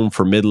little room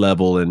for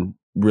mid-level and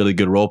really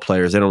good role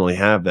players. They don't really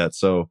have that.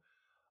 So,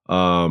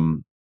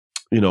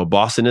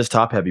 Boston is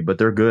top heavy, but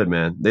they're good,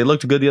 man. They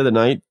looked good the other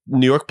night.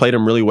 New York played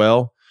them really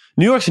well.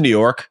 New York's in New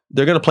York.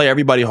 They're going to play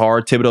everybody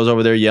hard. Thibodeau's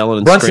over there yelling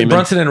and screaming.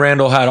 Brunson and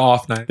Randall had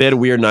off nights. They had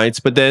weird nights,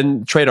 but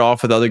then traded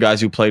off with other guys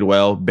who played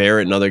well,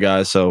 Barrett and other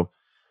guys. So,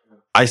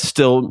 I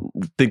still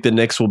think the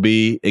Knicks will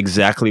be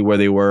exactly where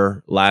they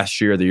were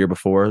last year or the year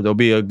before. They'll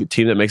be a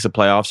team that makes the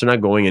playoffs. They're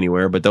not going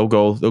anywhere, but they'll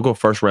go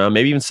first round,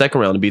 maybe even second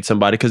round to beat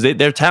somebody because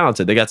they're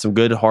talented. They got some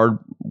good,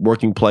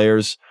 hard-working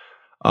players,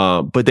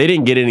 but they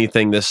didn't get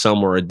anything this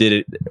summer or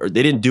they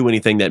didn't do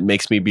anything that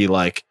makes me be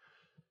like,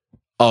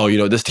 oh,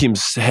 this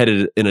team's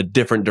headed in a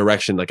different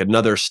direction, like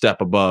another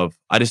step above.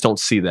 I just don't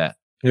see that.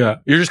 Yeah,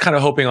 you're just kind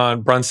of hoping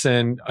on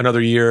Brunson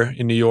another year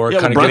in New York.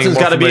 Yeah, Brunson's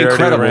got to be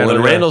incredible,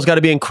 and Randall's got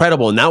to be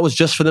incredible, and that was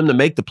just for them to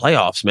make the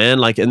playoffs, man.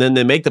 Like, and then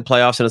they make the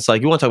playoffs, and it's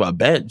like you want to talk about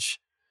bench.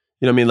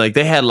 You know what I mean? Like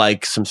they had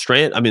like some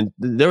strand. I mean,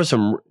 there was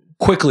some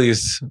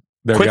Quickly's.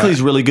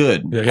 Quickly's really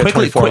good. Yeah,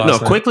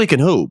 Quickly can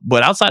hoop,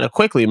 but outside of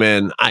Quickly,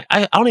 man,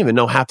 I don't even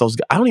know half those.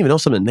 I don't even know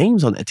some of the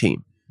names on that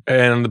team.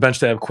 And on the bench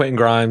they have Quentin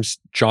Grimes,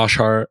 Josh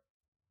Hart.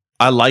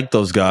 I like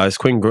those guys.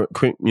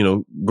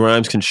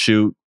 Grimes can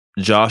shoot.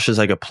 Josh is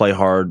like a play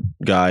hard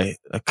guy.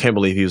 I can't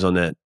believe he was on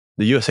that.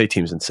 The USA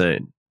team's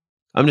insane.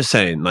 I'm just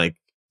saying, like,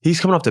 he's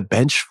coming off the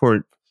bench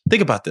for.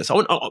 Think about this.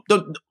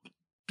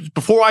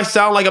 Before I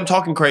sound like I'm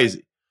talking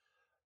crazy,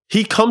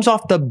 he comes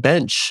off the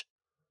bench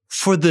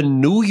for the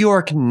New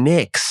York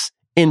Knicks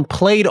and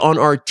played on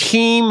our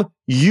Team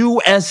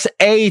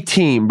USA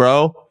team,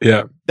 bro.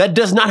 Yeah. That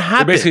does not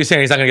happen. You're basically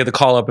saying he's not going to get the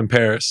call up in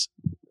Paris.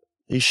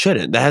 He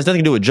shouldn't. That has nothing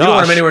to do with Josh. You don't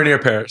want him anywhere near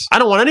Paris. I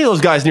don't want any of those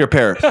guys near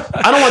Paris.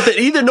 I don't want that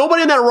either.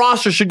 Nobody in that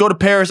roster should go to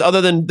Paris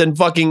other than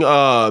fucking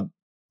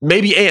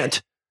maybe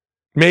Ant.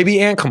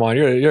 Maybe Ant. Come on,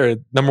 you're a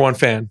number one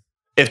fan.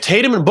 If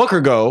Tatum and Booker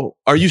go,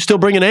 are you still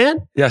bringing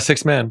Ant? Yeah,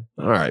 6 man.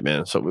 All right,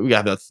 man. So we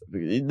got that.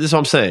 This is what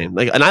I'm saying.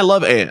 Like, and I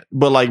love Ant,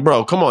 but like,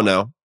 bro, come on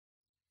now.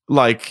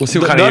 Like, we'll see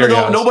what kind of year he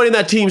has. Nobody in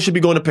that team should be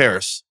going to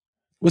Paris.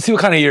 We'll see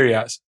what kind of year he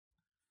has.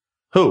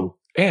 Who?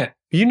 Ant.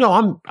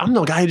 I'm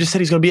the guy who just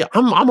said he's going to be.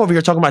 I'm over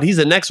here talking about he's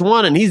the next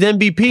one and he's the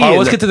MVP. All right,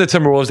 let's get to the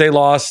Timberwolves. They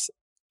lost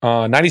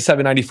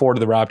 97-94 to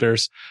the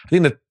Raptors. I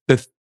think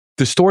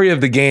the story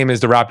of the game is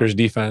the Raptors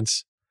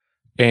defense.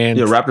 And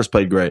yeah, Raptors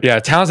played great. Yeah,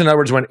 Towns and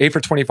Edwards went 8 for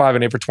 25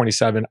 and 8 for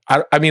 27.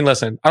 I mean,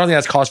 listen, I don't think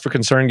that's cause for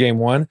concern game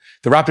one.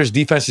 The Raptors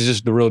defense is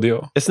just the real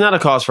deal. It's not a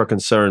cause for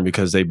concern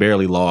because they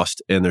barely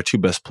lost and their two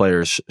best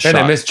players shot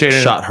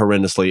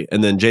horrendously.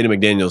 And then Jaden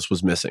McDaniels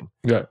was missing.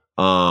 Yeah.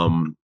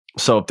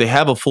 So if they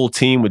have a full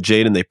team with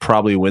Jaden, they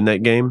probably win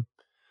that game.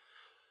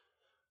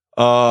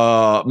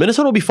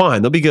 Minnesota will be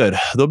fine. They'll be good.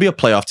 They'll be a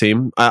playoff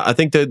team. I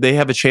think that they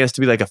have a chance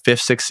to be like a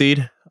 5th, 6th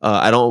seed.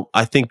 I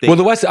think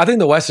the West. I think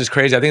the West is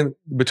crazy. I think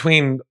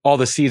between all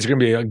the seeds, it's going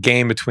to be a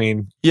game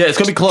between. Yeah, it's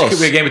going to be close. It's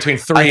going to be a game between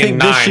 3 and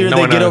 9. This year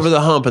they get over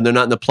the hump and they're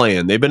not in the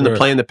play-in. They've been in the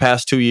play-in the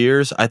past 2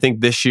 years. I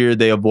think this year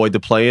they avoid the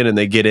play-in and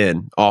they get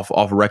in off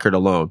record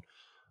alone.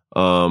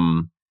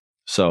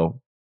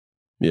 So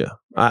yeah,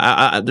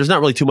 there's not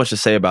really too much to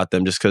say about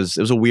them just because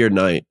it was a weird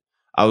night.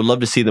 I would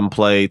love to see them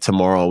play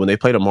tomorrow. When they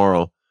play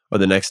tomorrow or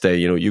the next day,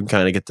 you can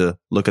kind of get to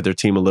look at their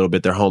team a little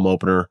bit, their home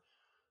opener,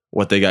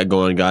 what they got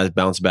going. Guys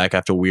bounce back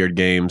after weird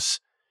games.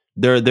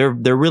 They're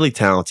really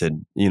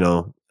talented.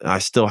 I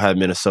still have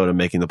Minnesota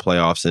making the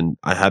playoffs, and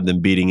I have them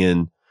beating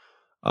in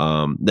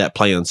that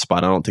play-in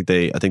spot. I think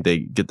they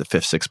get the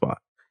 5th, 6th spot.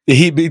 The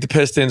Heat beat the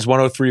Pistons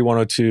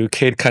 103-102.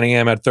 Cade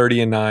Cunningham at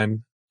 30 and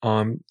 9.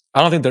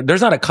 I don't think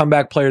there's not a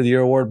comeback player of the year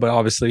award, but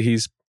obviously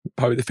he's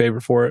probably the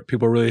favorite for it.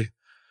 People really.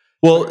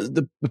 Well,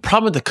 the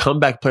problem with the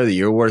comeback player of the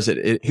year award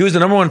is he was the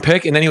number 1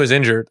 pick and then he was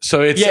injured.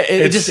 So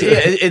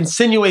it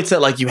insinuates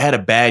that like you had a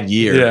bad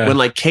year when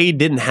like Cade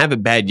didn't have a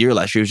bad year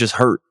last year. He was just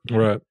hurt.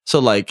 Right. So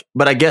like,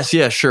 but I guess,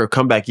 yeah, sure.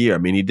 Comeback year. I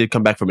mean, he did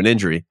come back from an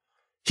injury.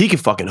 He can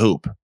fucking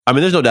hoop. I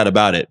mean, there's no doubt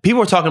about it. People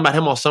were talking about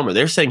him all summer.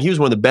 They're saying he was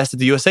one of the best at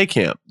the USA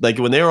camp. Like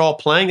when they were all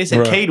playing, they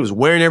said Cade was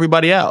wearing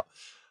everybody out.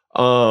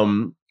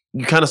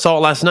 You kind of saw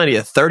it last night. He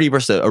had 30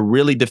 versus a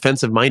really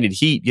defensive-minded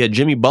Heat. You had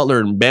Jimmy Butler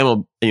and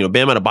Bam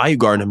Adebayo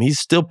guarding him. He's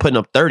still putting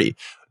up 30.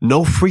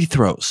 No free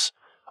throws.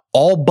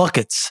 All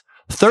buckets.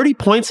 30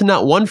 points and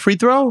not one free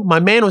throw? My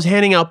man was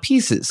handing out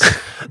pieces.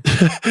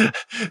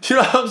 You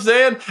know what I'm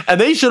saying? And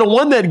they should have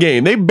won that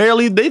game.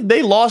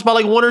 They lost by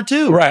like 1 or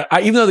 2. Right.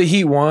 Even though the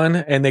Heat won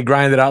and they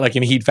grinded out like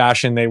in Heat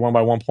fashion, they won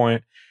by 1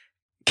 point.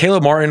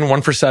 Caleb Martin,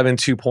 1 for 7,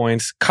 2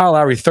 points. Kyle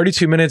Lowry,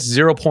 32 minutes,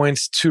 0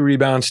 points, 2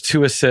 rebounds,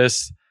 2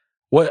 assists.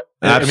 What?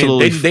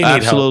 Absolutely, they need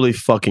absolutely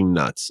help. Fucking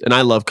nuts. And I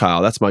love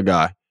Kyle. That's my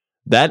guy.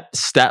 That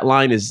stat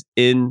line is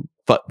in.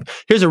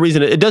 Here's the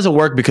reason it doesn't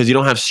work because you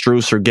don't have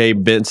Strus or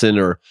Gabe Benson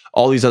or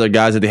all these other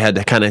guys that they had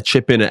to kind of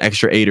chip in an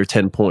extra 8 or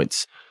 10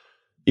 points.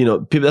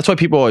 That's why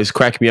people always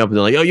crack me up and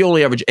they're like, "Oh, you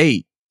only average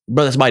 8."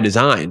 Bro, that's by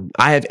design.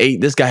 I have 8.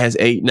 This guy has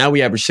 8. Now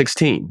we average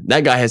 16.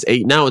 That guy has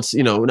 8. Now it's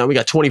now we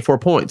got 24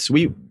 points.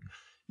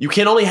 You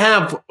can only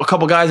have a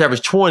couple guys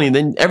average 20, and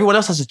then everyone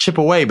else has to chip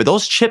away. But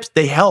those chips,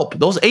 they help.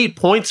 Those 8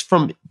 points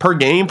per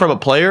game from a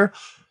player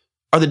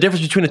are the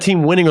difference between a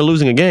team winning or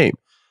losing a game.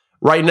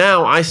 Right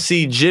now, I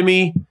see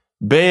Jimmy,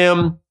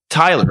 Bam,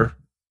 Tyler.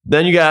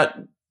 Then you got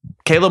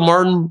Caleb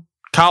Martin,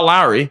 Kyle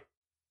Lowry.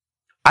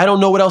 I don't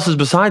know what else is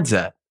besides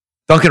that.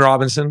 Duncan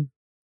Robinson,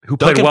 who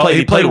played well.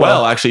 He played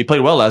well, actually. He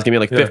played well last game. He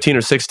had like 15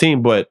 or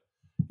 16, but,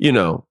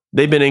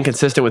 they've been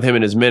inconsistent with him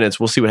in his minutes.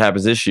 We'll see what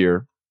happens this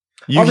year.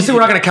 Obviously, we're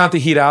not going to count the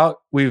Heat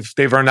out.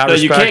 They've earned that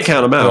respect. You can't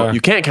count them out. Yeah.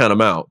 You can't count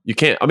them out. You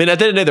can't. I mean, at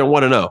the end of the day,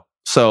 they're 1-0.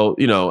 So,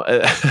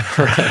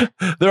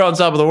 they're on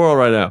top of the world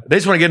right now. They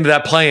just want to get into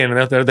that play-in,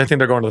 and they think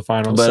they're going to the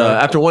finals. But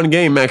after one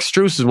game, Max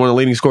Strus is one of the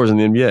leading scorers in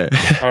the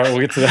NBA. All right,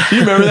 we'll get to that.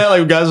 You remember that?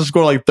 Like, guys will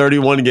score like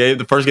 31 games,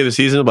 the first game of the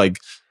season. Like,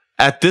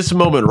 at this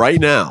moment right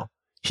now,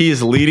 he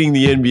is leading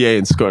the NBA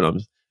in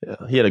scoring. Yeah,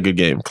 he had a good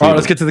game. All right,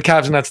 let's get to the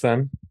Cavs Nets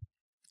then.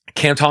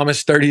 Cam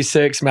Thomas,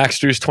 36. Max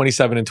Strus,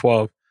 27 and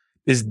 12.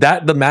 Is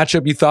that the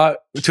matchup you thought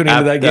tuning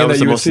into that game? That was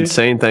the most see?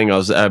 insane thing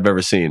I've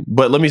ever seen.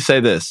 But let me say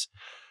this.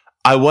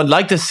 I would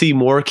like to see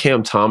more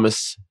Cam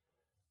Thomas.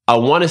 I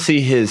want to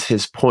see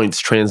his points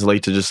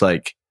translate to just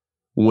like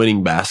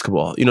winning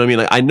basketball. You know what I mean?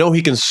 Like, I know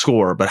he can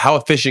score, but how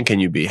efficient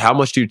can you be? How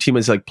much do your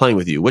teammates like playing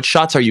with you? What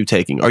shots are you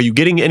taking? Are you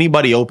getting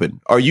anybody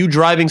open? Are you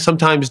driving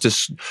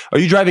are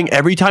you driving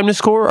every time to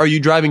score? Or are you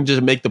driving just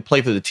to make the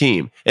play for the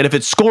team? And if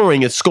it's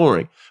scoring, it's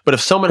scoring. But if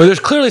someone... But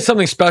there's clearly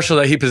something special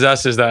that he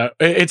possesses that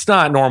it's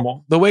not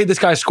normal. The way this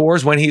guy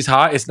scores when he's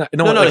hot, it's not...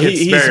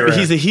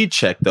 He's a heat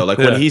check, though. Like,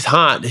 when he's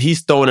hot,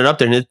 he's throwing it up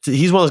there. And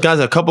he's one of those guys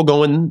that a couple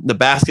go in the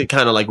basket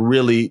kind of like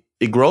really...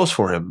 It grows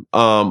for him.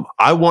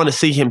 I want to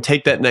see him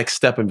take that next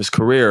step in his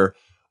career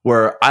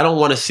where I don't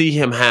want to see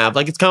him have...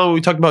 Like, it's kind of what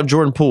we talked about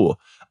Jordan Poole.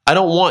 I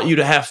don't want you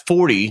to have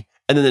 40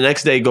 and then the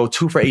next day go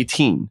 2 for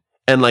 18.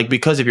 And like,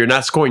 because if you're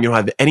not scoring, you don't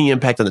have any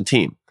impact on the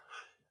team.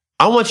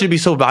 I want you to be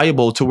so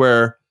valuable to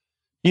where...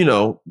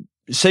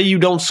 say you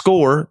don't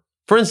score.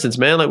 For instance,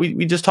 man, like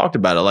we just talked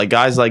about it. Like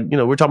guys like,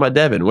 we're talking about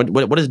Devin.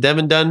 What has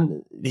Devin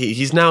done?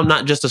 He's now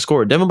not just a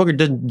scorer. Devin Booker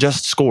didn't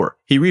just score.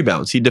 He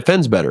rebounds. He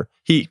defends better.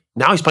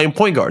 Now he's playing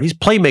point guard. He's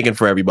playmaking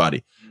for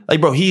everybody.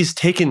 Like, bro, he's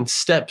taken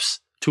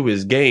steps to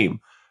his game.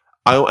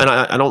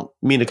 I don't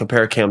mean to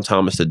compare Cam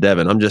Thomas to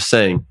Devin. I'm just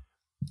saying,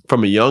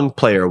 from a young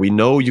player, we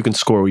know you can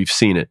score. We've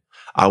seen it.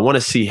 I want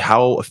to see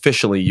how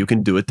efficiently you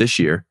can do it this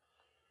year.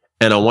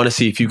 And I want to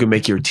see if you can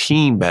make your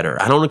team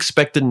better. I don't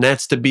expect the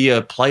Nets to be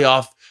a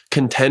playoff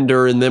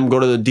contender and them go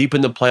to the deep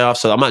in the playoffs.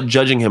 So I'm not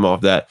judging him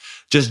off that.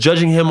 Just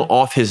judging him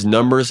off his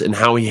numbers and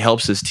how he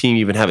helps his team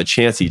even have a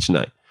chance each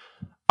night.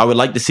 I would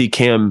like to see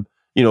Cam,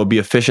 be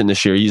efficient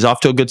this year. He's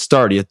off to a good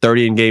start. He had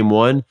 30 in game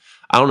 1.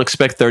 I don't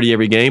expect 30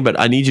 every game, but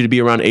I need you to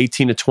be around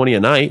 18 to 20 a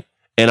night.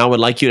 And I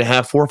would like you to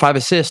have 4 or 5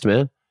 assists,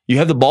 man. You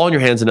have the ball in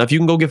your hands enough. You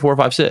can go get 4 or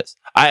 5 assists.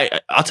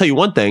 I'll tell you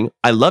one thing.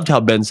 I loved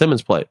how Ben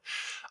Simmons played.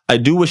 I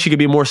do wish he could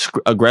be more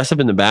aggressive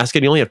in the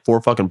basket. He only had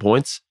 4 fucking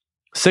points.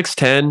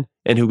 6'10",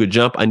 and who could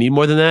jump. I need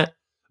more than that.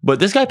 But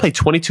this guy played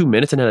 22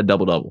 minutes and had a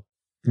double-double.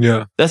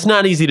 Yeah. That's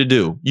not easy to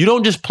do. You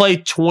don't just play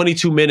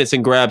 22 minutes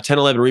and grab 10,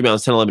 11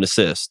 rebounds, 10, 11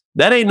 assists.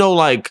 That ain't no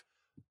like,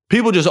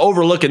 people just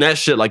overlooking that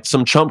shit like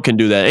some chump can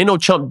do that. Ain't no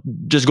chump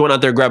just going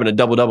out there grabbing a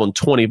double-double in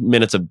 20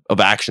 minutes of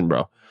action,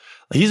 bro.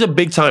 He's a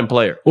big-time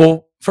player.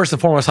 Well, first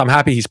and foremost, I'm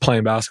happy he's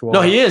playing basketball.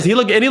 No, he is. He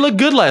looked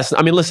good last night.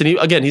 I mean, listen,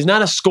 he's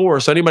not a scorer,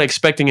 so anybody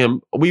expecting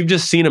him, we've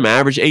just seen him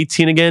average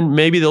 18 again.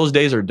 Maybe those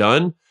days are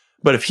done.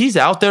 But if he's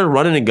out there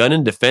running and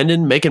gunning,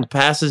 defending, making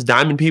passes,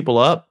 diming people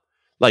up,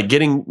 like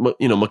getting,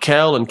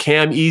 Mikal and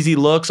Cam easy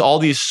looks, all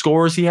these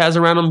scores he has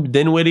around him,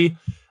 Dinwiddie,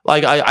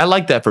 like I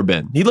like that for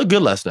Ben. He looked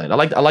good last night. I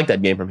like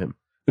that game from him.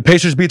 The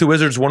Pacers beat the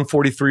Wizards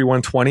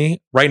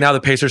 143-120. Right now,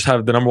 the Pacers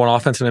have the number 1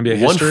 offense in NBA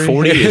history.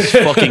 140 is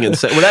fucking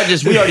insane. Well,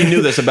 we already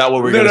knew this about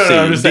what we're going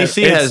to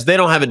see. DC they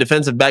don't have a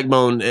defensive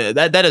backbone.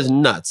 That is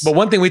nuts. But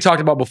one thing we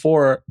talked about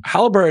before,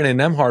 Halliburton and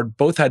Nembhard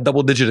both had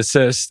double-digit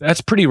assists. That's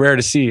pretty rare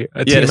to see.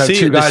 A team have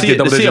 2 guys get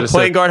double-digit assists. To see a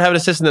point guard have an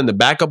assist and then the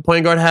backup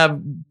point guard have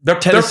 10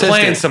 They're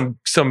playing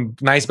some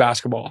nice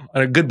basketball,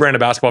 a good brand of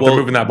basketball. They're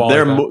moving that ball.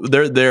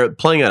 They're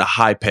playing at a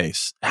high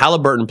pace.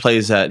 Halliburton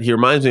plays he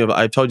reminds me of,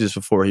 I've told you this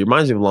before, he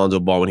reminds me of Lonzo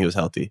Ball when he was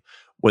healthy.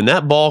 When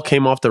that ball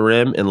came off the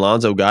rim and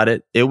Lonzo got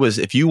it, it was,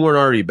 if you weren't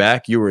already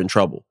back, you were in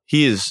trouble.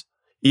 Because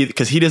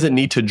he doesn't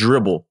need to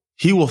dribble.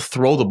 He will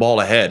throw the ball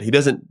ahead.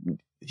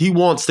 He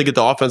wants to get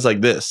the offense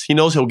like this. He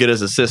knows he'll get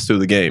his assists through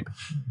the game.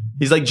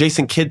 He's like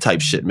Jason Kidd type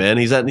shit, man.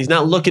 He's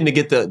not looking to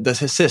get the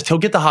assist. He'll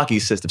get the hockey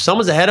assist. If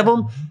someone's ahead of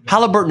him,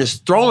 Halliburton is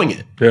throwing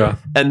it. Yeah.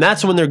 And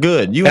that's when they're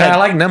good. I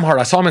like Nembhard.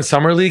 I saw him in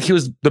Summer League. He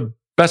was the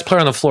best player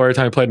on the floor every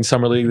time he played in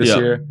Summer League this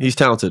year. He's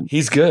talented.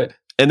 He's good.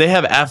 And they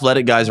have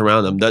athletic guys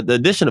around them. The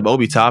addition of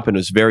Obi Toppin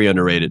was very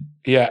underrated.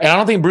 Yeah, and I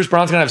don't think Bruce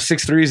Brown's going to have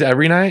 6 threes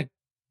every night,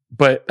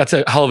 but that's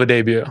a hell of a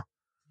debut.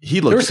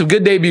 There were some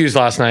good debuts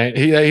last night.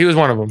 He was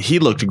one of them. He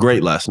looked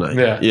great last night.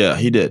 Yeah,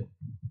 he did.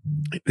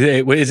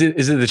 Is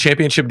it the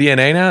championship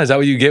DNA now? Is that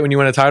what you get when you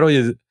win a title?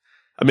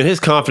 I mean,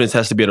 his confidence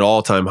has to be at an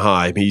all-time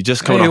high. I mean, he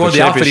just coming off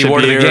the outfit he wore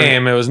to the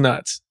game. It was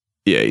nuts.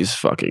 Yeah, he's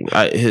fucking...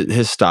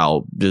 his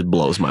style just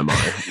blows my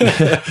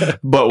mind.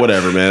 But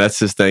whatever, man. That's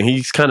his thing.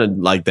 He's kind of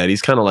like that.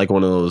 He's kind of like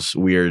one of those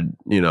weird,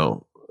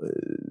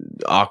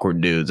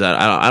 awkward dudes.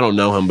 I don't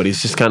know him, but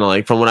he's just kind of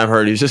like, from what I've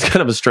heard, he's just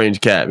kind of a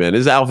strange cat, man.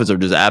 His outfits are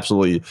just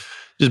absolutely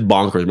just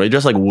bonkers, man. He's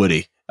just like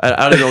Woody.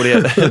 I don't know what he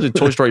had. The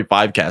Toy Story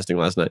 5 casting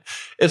last night.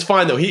 It's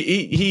fine, though.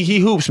 He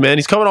hoops, man.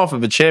 He's coming off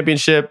of a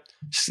championship.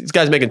 This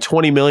guy's making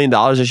 $20 million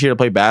this year to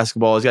play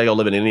basketball. He's got to go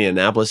live in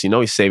Indianapolis.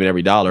 He's saving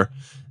every dollar.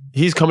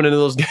 He's coming into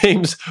those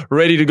games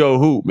ready to go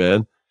hoop,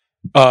 man.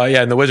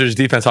 Yeah, and the Wizards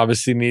defense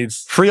obviously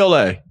needs free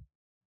Olay.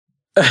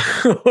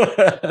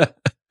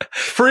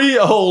 Free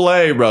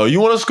Olay, bro. You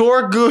want to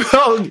score?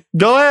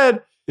 Go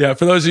ahead. Yeah,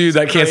 for those of you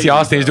that can't see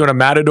Austin, he's doing a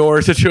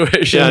Matador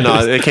situation. Yeah,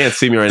 no, they can't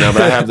see me right now,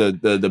 but I have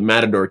the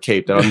Matador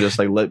cape that I'm just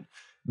like,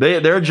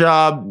 their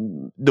job,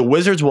 the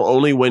Wizards will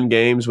only win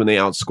games when they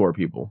outscore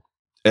people.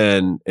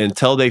 And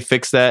until they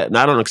fix that, and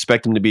I don't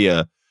expect them to be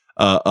a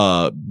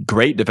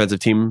great defensive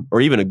team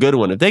or even a good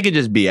one, if they could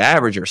just be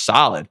average or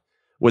solid,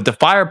 with the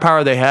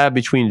firepower they have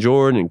between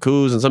Jordan and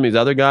Kuz and some of these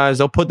other guys,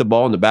 they'll put the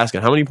ball in the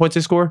basket. How many points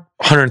they score?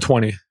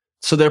 120.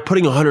 So they're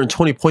putting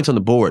 120 points on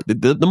the board.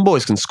 Them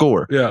boys can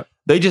score. Yeah.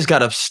 They just got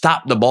to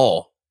stop the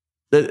ball.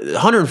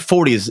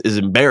 140 is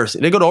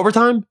embarrassing. They go to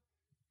overtime?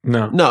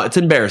 No, it's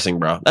embarrassing,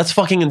 bro. That's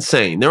fucking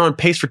insane. They're on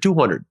pace for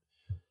 200.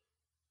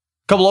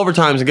 Couple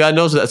overtimes, and God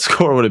knows what that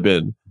score would have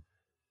been.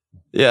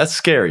 Yeah, that's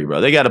scary,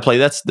 bro. They got to play.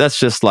 That's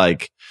just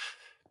like,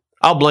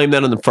 I'll blame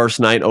that on the first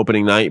night,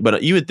 opening night.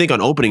 But you would think on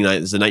opening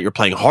night is the night you're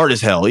playing hard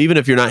as hell. Even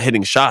if you're not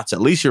hitting shots,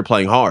 at least you're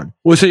playing hard.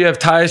 Well, so you have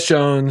Tyus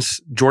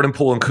Jones, Jordan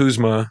Poole, and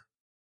Kuzma.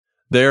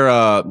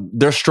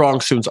 Their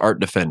strong suits aren't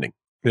defending.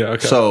 Yeah,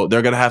 okay. So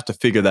they're going to have to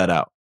figure that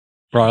out.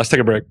 All right, let's take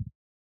a break.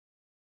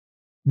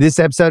 This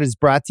episode is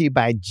brought to you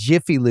by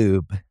Jiffy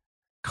Lube.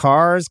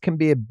 Cars can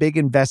be a big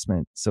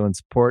investment, so it's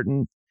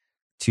important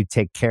to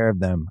take care of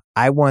them.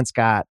 I once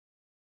got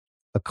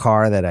a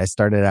car that I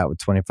started out with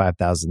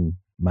 25,000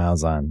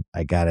 miles on.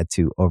 I got it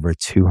to over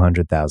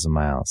 200,000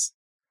 miles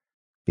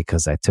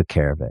because I took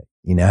care of it.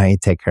 You know how you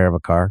take care of a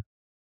car?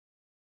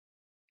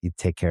 You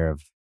take care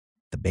of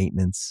the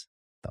maintenance,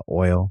 the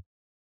oil,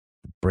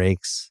 the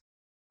brakes,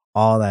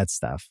 all that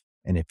stuff.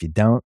 And if you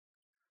don't,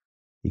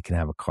 you can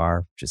have a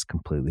car just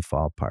completely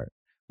fall apart.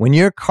 When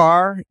your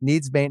car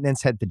needs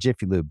maintenance, head to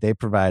Jiffy Lube. They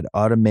provide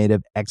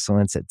automotive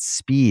excellence at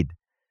speed.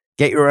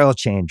 Get your oil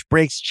change,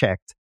 brakes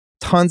checked,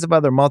 tons of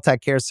other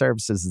multi-care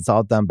services. It's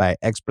all done by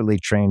expertly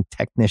trained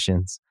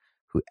technicians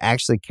who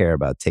actually care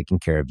about taking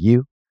care of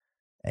you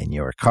and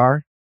your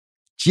car.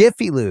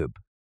 Jiffy Lube,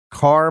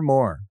 car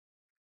more.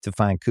 To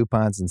find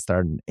coupons and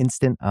start an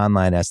instant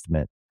online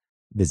estimate,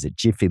 visit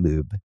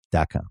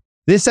jiffylube.com.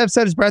 This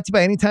episode is brought to you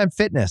by Anytime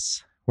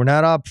Fitness. We're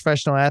not all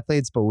professional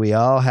athletes, but we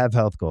all have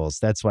health goals.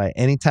 That's why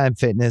Anytime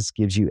Fitness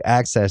gives you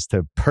access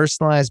to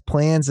personalized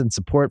plans and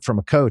support from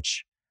a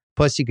coach.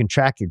 Plus, you can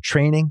track your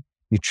training,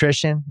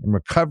 nutrition, and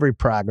recovery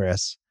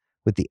progress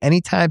with the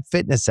Anytime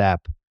Fitness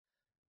app,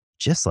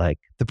 just like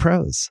the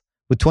pros.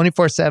 With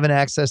 24/7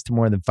 access to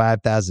more than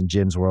 5,000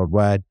 gyms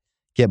worldwide,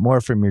 get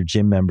more from your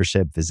gym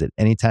membership. Visit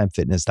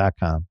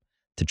anytimefitness.com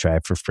to try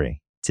it for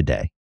free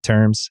today.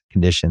 Terms,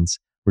 conditions,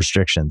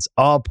 restrictions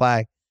all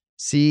apply.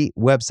 See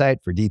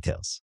website for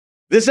details.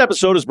 This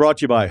episode is brought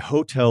to you by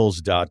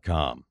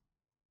Hotels.com.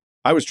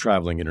 I was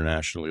traveling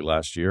internationally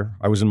last year.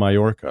 I was in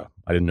Mallorca.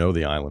 I didn't know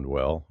the island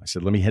well. I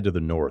said, let me head to the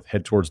north,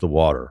 head towards the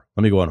water.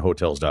 Let me go on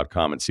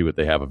Hotels.com and see what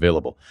they have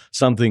available.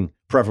 Something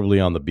preferably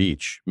on the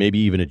beach, maybe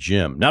even a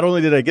gym. Not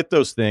only did I get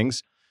those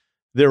things,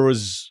 there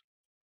was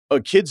a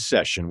kids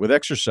session with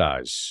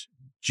exercise,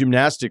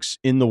 gymnastics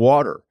in the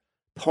water,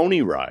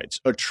 pony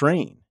rides, a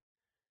train.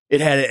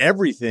 It had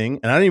everything,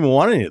 and I didn't even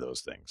want any of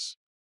those things.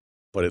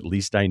 But at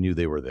least I knew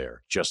they were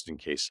there, just in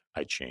case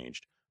I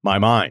changed my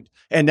mind.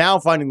 And now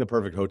finding the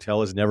perfect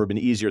hotel has never been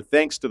easier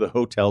thanks to the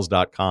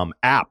Hotels.com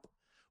app.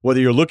 Whether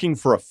you're looking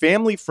for a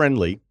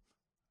family-friendly,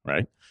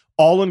 right,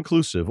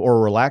 all-inclusive or a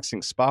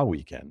relaxing spa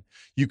weekend,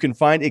 you can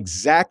find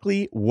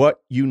exactly what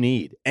you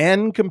need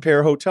and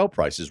compare hotel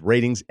prices,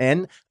 ratings,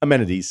 and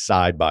amenities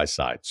side by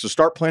side. So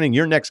start planning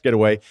your next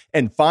getaway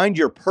and find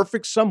your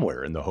perfect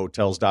somewhere in the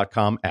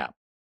Hotels.com app.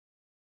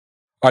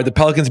 All right, the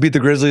Pelicans beat the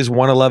Grizzlies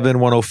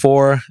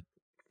 111-104.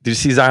 Did you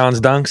see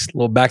Zion's dunks? A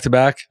little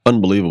back-to-back?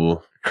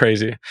 Unbelievable.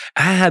 Crazy.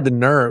 I had the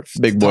nerve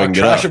Big to boy talk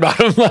trash about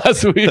him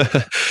last week.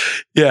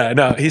 Yeah,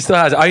 no, he still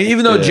has it.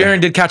 Even though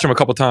Jaren did catch him a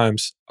couple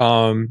times.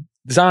 Zion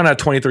had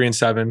 23 and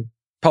 7.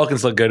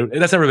 Pelicans look good.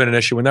 That's never been an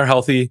issue. When they're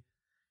healthy,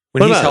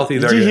 when he's healthy,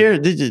 they're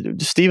good. Did you hear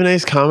Stephen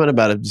A's comment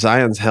about if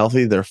Zion's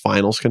healthy, they're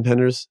finals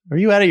contenders? Are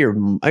you out of your...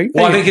 I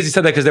think he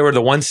said that because they were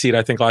the 1 seed,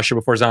 I think, last year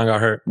before Zion got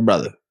hurt.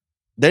 Brother,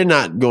 they're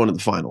not going to the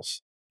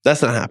finals.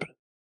 That's not happening.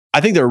 I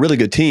think they're a really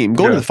good team.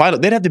 Going to the final,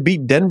 they'd have to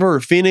beat Denver or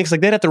Phoenix.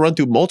 Like, they'd have to run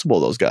through multiple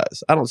of those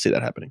guys. I don't see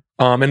that happening.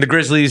 And the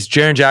Grizzlies,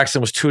 Jaren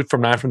Jackson was 2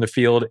 from 9 from the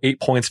field, 8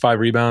 points,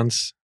 5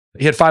 rebounds.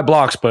 He had 5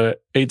 blocks,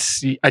 but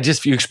you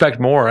expect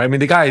more. I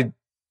mean, the guy,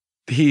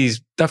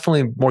 he's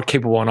definitely more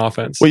capable on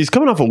offense. Well, he's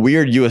coming off a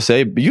weird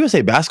USA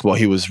basketball.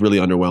 He was really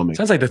underwhelming.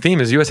 Sounds like the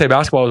theme is USA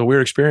basketball was a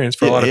weird experience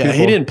for a lot of people.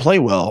 He didn't play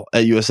well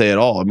at USA at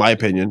all, in my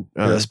opinion,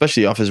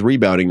 especially off his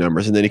rebounding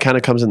numbers. And then he kind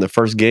of comes in the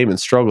first game and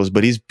struggles.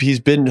 But he's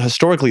been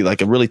historically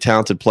like a really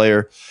talented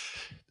player.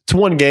 It's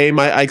one game.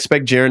 I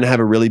expect Jaren to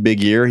have a really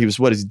big year. He was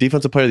he's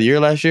defensive player of the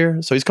year last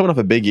year. So he's coming off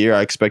a big year.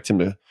 I expect him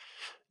to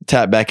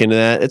tap back into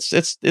that.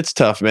 It's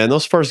tough, man.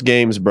 Those first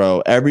games,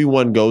 bro,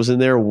 everyone goes in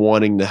there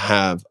wanting to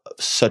have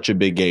such a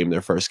big game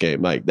their first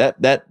game. Like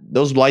that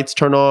those lights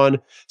turn on.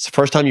 It's the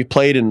first time you've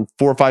played in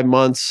 4 or 5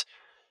 months,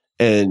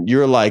 and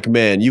you're like,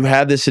 man, you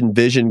have this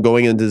envision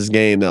going into this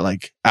game that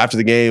like after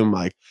the game,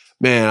 like,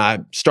 man, I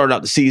started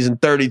out the season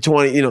 30,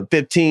 20,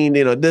 15,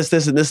 this,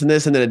 and this, and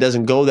this, and then it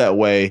doesn't go that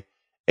way.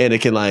 And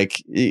it can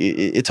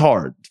it's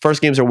hard.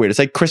 First games are weird. It's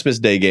like Christmas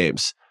Day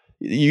games.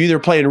 You're either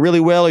playing really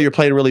well or you're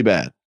playing really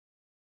bad.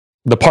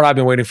 The part I've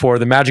been waiting for,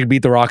 the Magic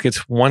beat the Rockets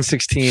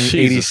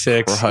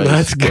 116-86.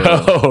 Let's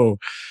go.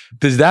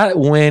 Does that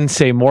win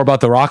say more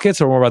about the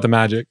Rockets or more about the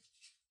Magic?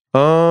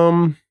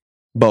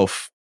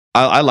 Both.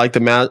 I like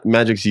the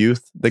Magic's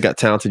youth. They got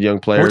talented young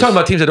players. We're talking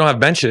about teams that don't have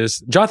benches.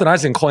 Jonathan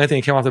Isaac and Cole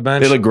Anthony came off the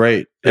bench. They look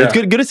great. Yeah. It's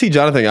good to see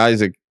Jonathan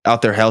Isaac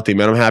out there healthy,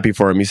 man. I'm happy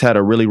for him. He's had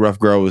a really rough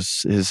grow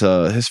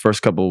his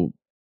first couple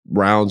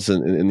rounds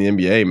in the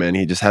NBA, man.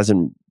 He just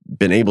hasn't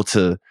been able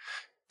to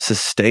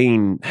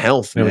sustain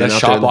health. Yeah, man, that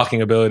shot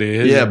blocking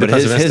ability. But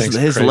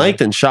his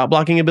length and shot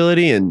blocking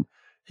ability, and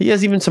he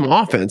has even some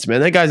offense,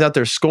 man. That guy's out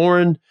there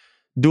scoring,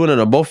 doing it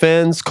on both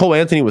ends. Cole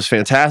Anthony was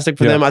fantastic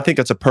for them. I think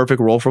that's a perfect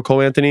role for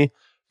Cole Anthony.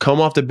 Come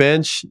off the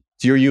bench,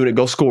 it's your unit,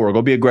 go score,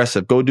 go be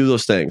aggressive, go do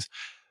those things.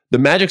 The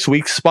Magic's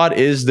weak spot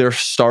is their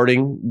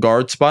starting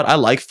guard spot. I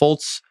like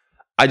Fultz.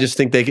 I just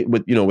think they could,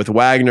 with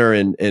Wagner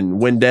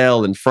and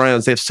Wendell and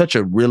Franz, they have such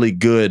a really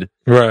good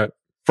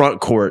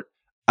front court.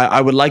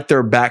 I would like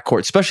their back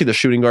court, especially the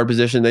shooting guard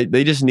position.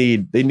 They just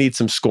need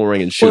some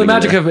scoring and shooting. Well,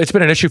 the Magic it's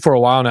been an issue for a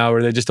while now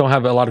where they just don't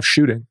have a lot of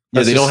shooting.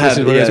 They don't have.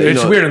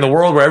 It's weird in the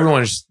world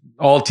where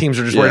all teams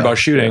are just worried about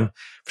shooting. Yeah.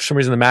 For some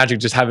reason, the Magic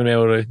just haven't been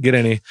able to get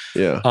any.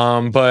 Yeah.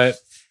 But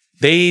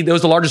that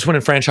was the largest win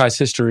in franchise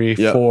history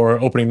for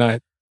opening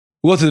night.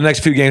 We'll go through the next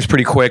few games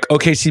pretty quick.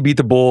 OKC beat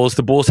the Bulls.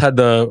 The Bulls had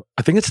I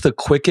think it's the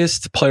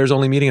quickest players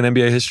only meeting in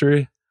NBA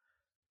history.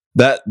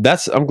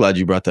 I'm glad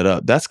you brought that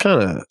up. That's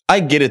I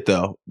get it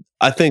though.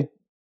 I think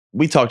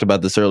we talked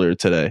about this earlier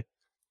today.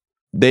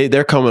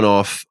 They're coming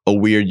off a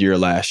weird year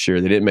last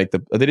year. They did make the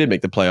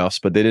playoffs,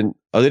 but they didn't.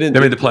 They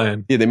made the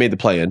play-in. Yeah, they made the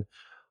play-in.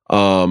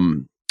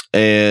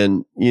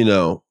 And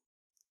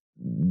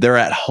they're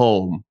at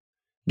home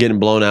getting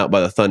blown out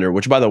by the Thunder,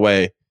 which by the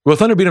way,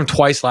 Thunder beat them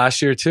twice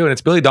last year too, and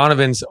it's Billy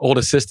Donovan's old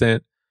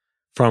assistant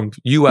from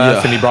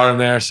UF, and he brought him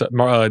there,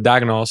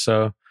 Dagnall.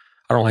 So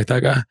I don't like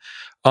that guy.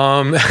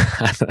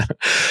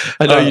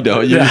 I know you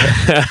don't.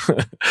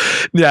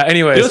 Yeah.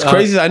 Anyways, what's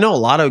crazy is I know a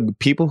lot of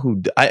people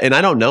who, and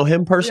I don't know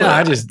him personally.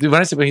 Yeah,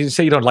 when you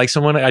say you don't like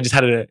someone, I just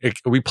had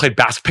we played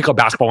pickup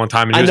basketball one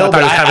time, and I thought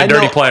he was kind of a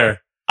dirty player.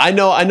 I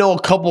know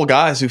a couple of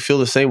guys who feel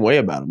the same way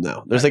about him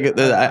now. There's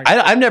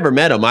I've never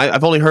met him.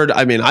 I've only heard.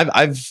 I mean,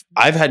 I've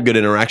had good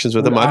interactions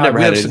with him. I've never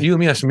had you and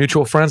me have some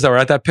mutual friends that were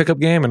at that pickup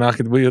game, and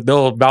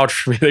they'll vouch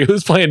for me. He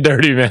was playing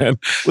dirty, man.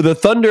 With the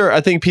Thunder, I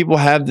think people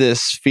have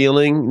this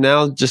feeling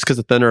now, just because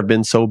the Thunder have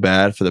been so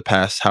bad for the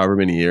past however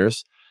many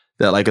years,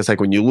 that it's like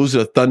when you lose to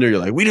the Thunder, you're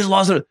like, we just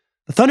lost it.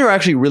 The Thunder are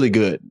actually really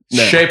good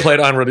now. Shea played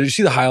unreal. Did you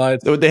see the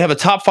highlights? They have a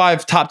top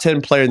 5, top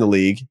 10 player in the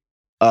league.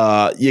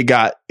 You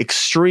got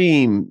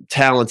extreme,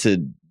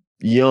 talented,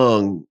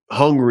 young,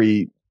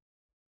 hungry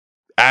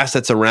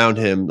assets around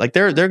him.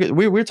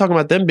 We're talking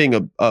about them being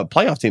a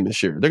playoff team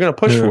this year. They're going to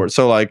push for it.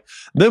 So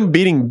them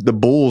beating the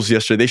Bulls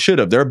yesterday, they should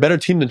have. They're a better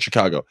team than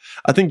Chicago.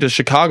 I think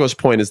Chicago's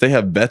point is they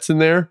have vets in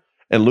there,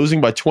 and losing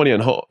by 20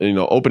 on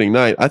opening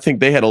night. I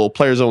think they had a little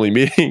players only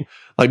meeting.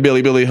 Like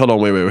Billy, hold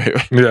on, wait.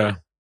 Yeah,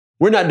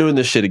 we're not doing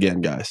this shit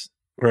again, guys.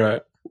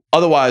 Right.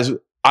 Otherwise,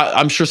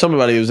 I'm sure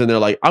somebody was in there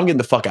like, I'm getting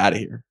the fuck out of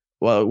here.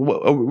 Well,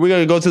 we're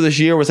going to go through this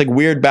year where it's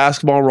weird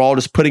basketball and we're all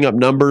just putting up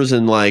numbers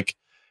and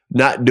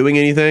not doing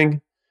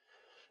anything.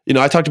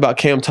 I talked about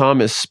Cam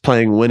Thomas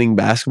playing winning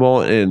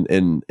basketball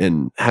and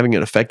having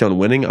an effect on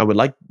winning. I would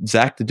like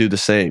Zach to do the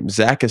same.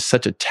 Zach is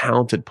such a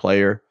talented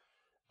player.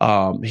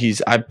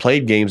 I've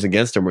played games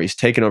against him where he's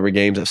taken over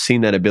games. I've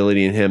seen that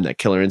ability in him, that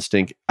killer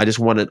instinct. I just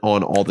want it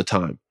on all the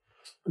time.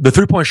 The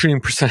 3-point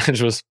shooting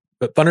percentage was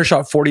the Thunder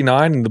shot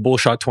 49 and the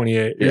Bulls shot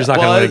 28. You're just not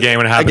going to win a game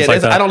when it happens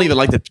like that. I don't even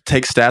like to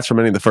take stats from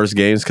any of the first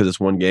games because it's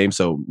one game.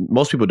 So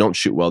most people don't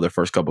shoot well their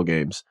first couple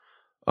games.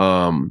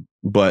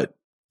 But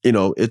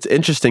it's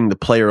interesting, the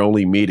player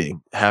only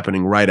meeting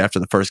happening right after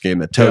the first game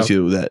that tells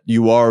you that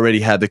you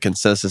already had the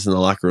consensus in the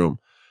locker room.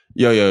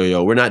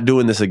 Yo, we're not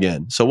doing this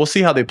again. So we'll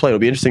see how they play. It'll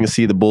be interesting to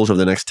see the Bulls over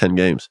the next 10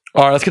 games.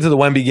 All right, let's get to the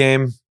Wemby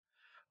game.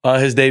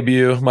 His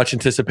debut, much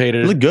anticipated.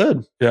 Really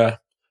good. Yeah.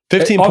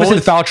 15 Obviously,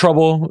 points. the foul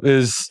trouble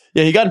is...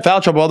 Yeah, he got in foul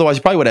trouble. Otherwise,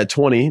 he probably would have had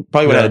 20.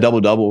 Probably would have had a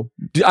double-double.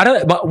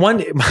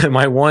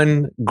 My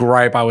one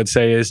gripe, I would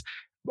say, is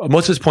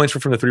most of his points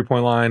were from the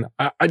 3-point line.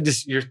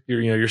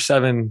 You're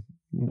 7...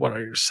 What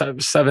are you,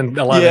 7,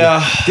 11? Yeah.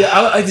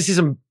 I like to see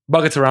some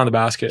buckets around the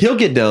basket. He'll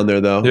get down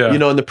there, though. Yeah.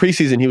 In the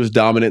preseason, he was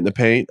dominant in the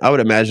paint. I would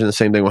imagine the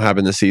same thing will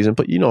happen this season.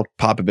 But,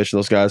 Popovich and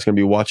those guys are going to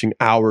be watching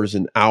hours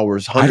and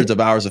hours, hundreds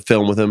of hours of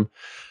film with him.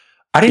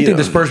 I didn't think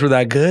the Spurs were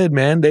that good,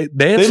 man. They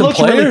had some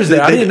players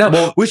there. I didn't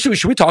know.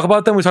 Should we talk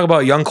about them? We talk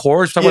about young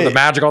cores. We talk about the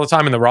Magic all the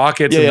time and the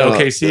Rockets and the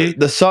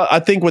OKC. I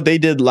think what they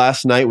did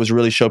last night was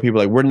really show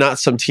people we're not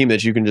some team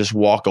that you can just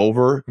walk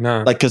over.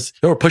 No, because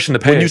they were pushing the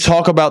pace. When you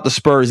talk about the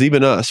Spurs,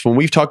 even us, when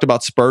we've talked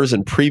about Spurs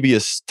in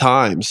previous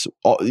times,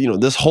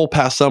 this whole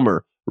past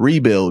summer,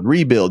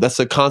 rebuild. That's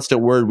a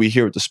constant word we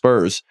hear with the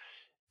Spurs.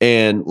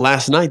 And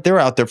last night they were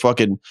out there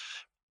fucking.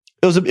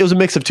 It was a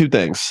mix of two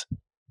things.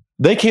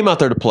 They came out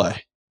there to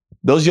play.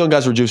 Those young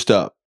guys were juiced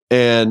up,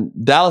 and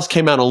Dallas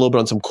came out a little bit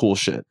on some cool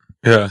shit.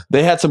 Yeah,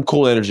 they had some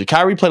cool energy.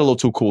 Kyrie played a little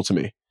too cool to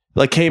me.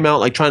 Like came out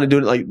like trying to do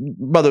it like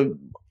brother.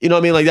 You know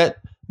what I mean? Like that.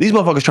 These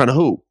motherfuckers trying to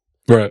hoop.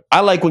 right.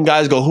 I like when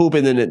guys go hoop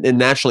and then it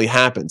naturally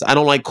happens. I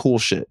don't like cool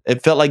shit.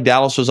 It felt like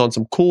Dallas was on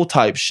some cool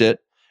type shit.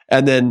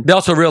 And then They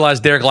also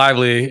realized Derek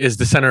Lively is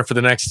the center for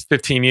the next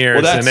 15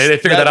 years, and they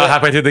figured that out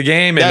halfway through the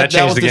game, and that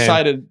changed the game.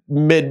 That was decided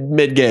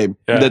mid game.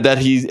 Yeah. That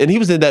he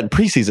was in that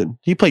preseason.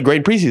 He played great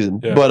in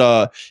preseason, Yeah.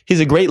 but he's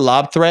a great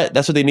lob threat.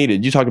 That's what they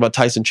needed. You talked about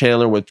Tyson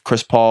Chandler with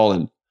Chris Paul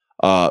and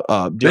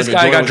This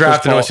guy got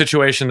drafted in a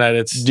situation that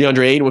it's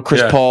DeAndre Ayton with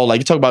Chris Paul. Like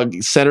you talk about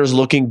centers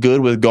looking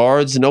good with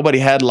guards. Nobody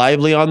had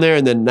Lively on there,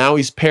 and then now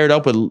he's paired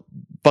up with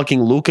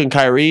fucking Luka and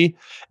Kyrie.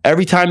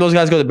 Every time those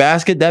guys go to the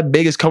basket, that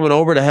big is coming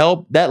over to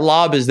help. That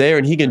lob is there,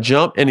 and he can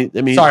jump. And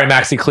sorry,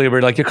 Maxi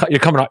Kleber, like you're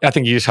coming. I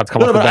think you just have to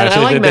come off the but bench.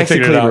 I like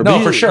Maxi Kleber.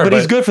 No, for sure. But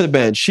he's good for the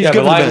bench. He's good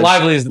for the bench.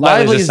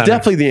 Lively is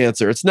definitely the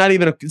answer. It's not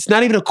even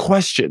a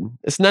question.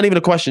 It's not even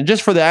a question.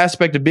 Just for the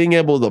aspect of being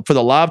able to, for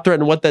the lob threat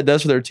and what that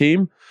does for their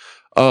team.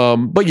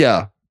 But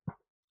yeah,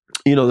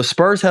 the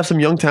Spurs have some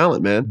young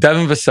talent, man.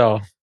 Devin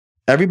Vassell.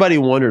 Everybody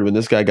wondered when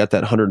this guy got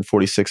that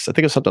 146. I think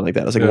it was something like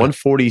that. It was like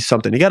 140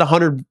 something. He got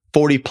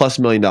 $140+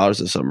 million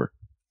this summer.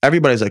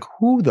 Everybody's like,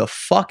 who the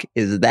fuck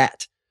is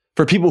that?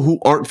 For people who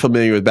aren't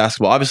familiar with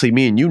basketball, obviously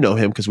me and you know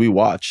him because we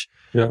watch.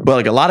 Yeah. But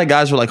like a lot of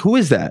guys were like, who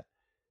is that?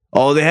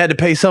 Oh, they had to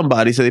pay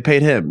somebody, so they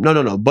paid him.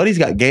 No. Buddy's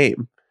got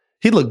game.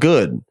 He looked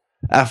good.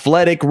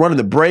 Athletic, running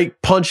the break,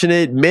 punching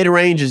it.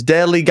 Mid-range is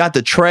deadly. Got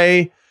the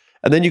tray.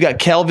 And then you got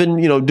Kelvin,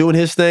 doing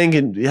his thing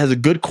and he has a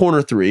good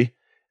corner three.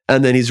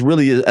 And then he's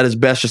really at his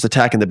best just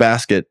attacking the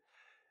basket.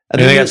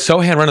 And then they got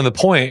Sohan running the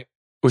point,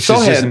 which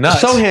is just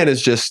nuts. Sohan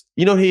is just,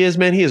 you know what he is,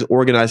 man? He is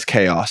organized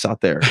chaos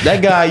out there.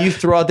 That guy you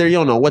throw out there, you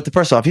don't know what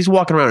first off, he's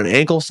walking around in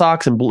ankle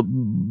socks and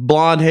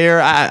blonde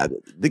hair.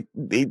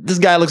 This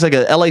guy looks like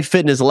a LA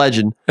Fitness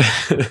legend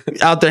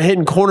out there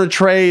hitting corner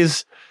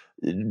trays,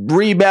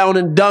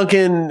 rebounding,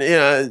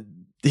 dunking.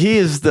 He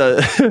is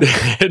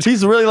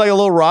he's really like a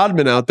little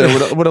Rodman out there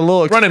with a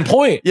little running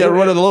point. Yeah,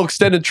 running a little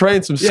extended tray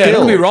and some skill. Yeah,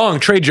 don't be wrong.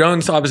 Trey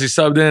Jones obviously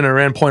subbed in and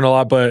ran point a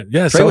lot, but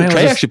yeah,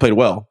 Trey actually played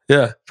well.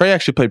 Yeah, Trey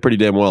actually played pretty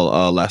damn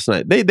well last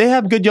night. They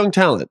have good young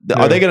talent.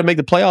 Are they going to make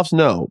the playoffs?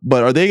 No,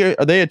 but are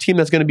they a team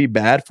that's going to be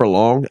bad for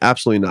long?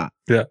 Absolutely not.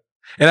 Yeah,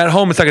 and at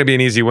home it's not going to be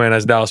an easy win,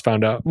 as Dallas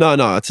found out. No,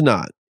 it's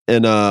not.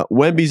 And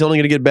Wemby's only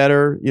going to get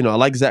better. I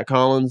like Zach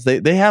Collins.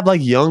 They have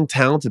like young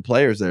talented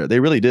players there. They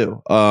really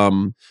do.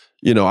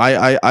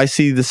 I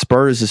see the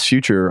Spurs'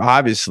 future,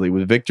 obviously,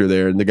 with Victor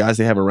there and the guys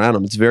they have around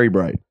him. It's very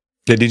bright.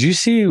 Yeah, did you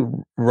see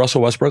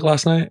Russell Westbrook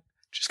last night?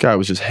 This guy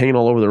was just hanging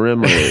all over the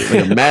rim like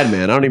a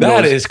madman. I don't even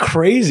know. That is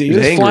crazy. He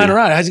was flying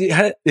around. Has he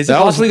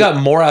possibly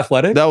got more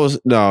athletic? That was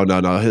no.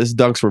 His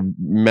dunks were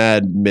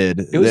mad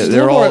mid. It was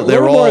they were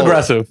all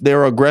aggressive. They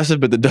were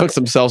aggressive, but the dunks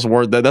themselves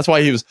weren't. That's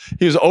why he was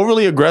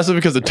overly aggressive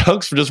because the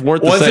dunks just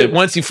weren't the same.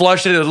 Once he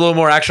flushed it, there was a little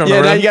more action on the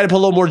rim. Yeah, now you got to put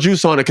a little more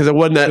juice on it because it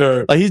wasn't that.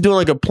 Sure. Like he's doing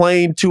like a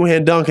plain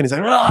 2-hand dunk, and he's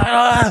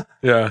like,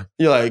 yeah.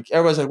 You're like,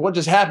 everybody's like, what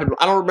just happened?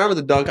 I don't remember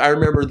the dunk. I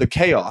remember the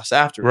chaos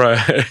after. Right.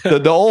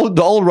 The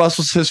old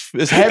Russell's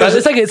his head.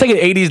 It's like an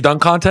 80s dunk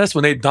contest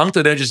when they dunked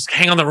it, they just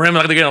hang on the rim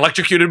like they get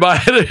electrocuted by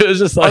it. It was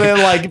just like,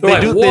 they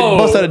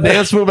bust out a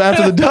dance move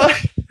after the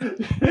dunk.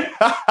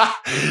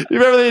 You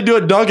remember they do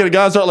a dunk and a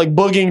guy start like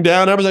boogieing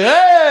down. Everybody's like,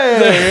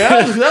 "Hey,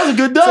 that was a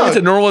good dunk." So it's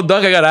a normal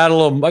dunk. I got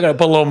to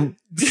put a little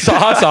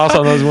hot sauce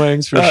on those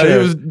wings for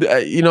sure.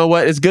 You know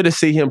what? It's good to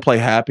see him play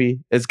happy.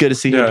 It's good to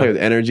see him play with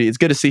energy. It's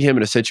good to see him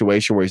in a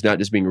situation where he's not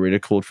just being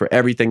ridiculed for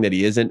everything that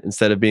he isn't,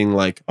 instead of being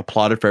like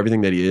applauded for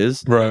everything that he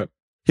is. Right.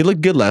 He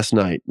looked good last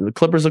night. The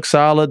Clippers look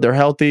solid. They're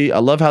healthy. I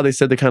love how they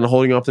said they're kind of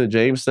holding off to the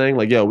James thing.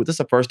 Like, this is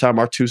the first time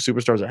our two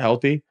superstars are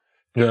healthy.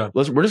 Yeah.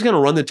 We're just going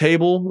to run the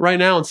table right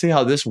now and see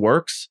how this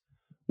works.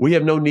 We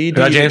have no need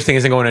to. That James thing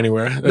isn't going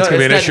anywhere. That's going to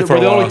be an issue for a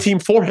while. We're the only team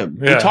for him.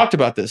 Yeah. We talked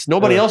about this.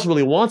 Nobody else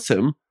really wants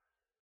him.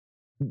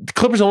 The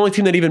Clippers are the only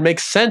team that even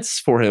makes sense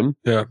for him.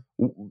 Yeah.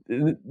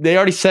 They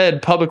already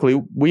said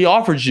publicly, we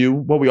offered you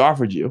what we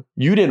offered you.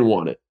 You didn't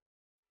want it.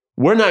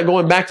 We're not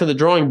going back to the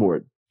drawing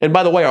board. And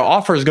by the way, our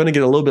offer is going to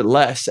get a little bit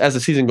less as the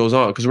season goes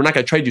on because we're not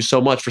going to trade you so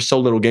much for so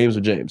little games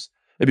with James.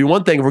 It'd be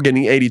one thing if we're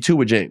getting 82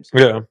 with James.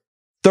 Yeah.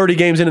 30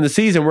 games into the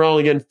season, we're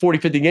only getting 40,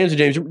 50 games with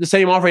James. The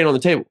same offer ain't on the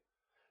table.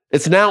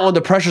 It's now on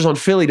the pressures on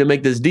Philly to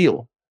make this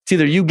deal. It's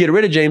either you get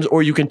rid of James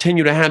or you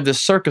continue to have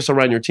this circus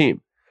around your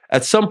team.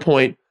 At some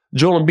point,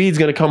 Joel Embiid's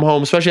going to come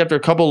home, especially after a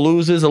couple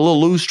loses, a little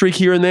lose streak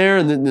here and there,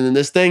 and then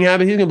this thing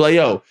happens. He's going to be like,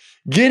 yo,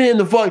 get in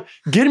the fuck,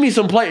 get me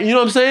some play. You know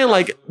what I'm saying?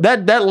 Like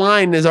that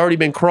line has already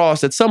been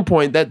crossed. At some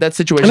point, that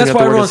situation. And that's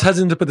why everyone's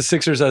hesitant to put the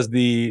Sixers as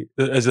the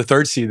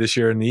third seed this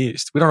year in the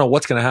East. We don't know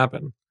what's going to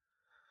happen.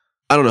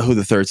 I don't know who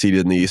the third seed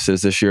in the East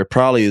is this year.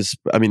 Probably is.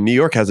 I mean, New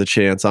York has a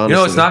chance.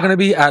 Honestly, it's not going to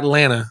be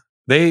Atlanta.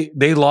 They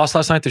lost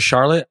last night to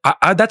Charlotte.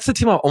 That's the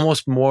team I'm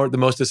almost the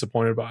most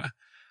disappointed by.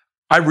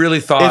 I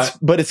really thought,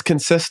 it's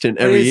consistent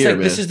every year, like,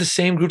 man. this is the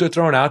same group they're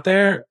throwing out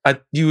there.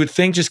 You would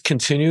think just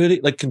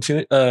continuity.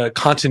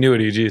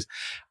 Geez,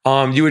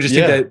 you would just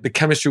think that the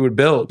chemistry would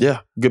build. Yeah,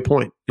 good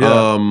point. Yeah.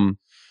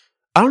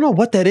 I don't know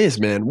what that is,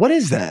 man. What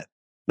is that?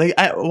 Like,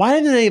 why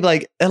didn't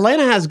they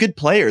Atlanta has good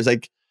players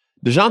like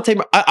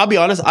DeJounte. I'll be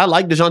honest. I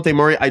like DeJounte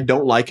Murray. I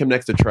don't like him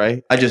next to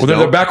Trey. I just their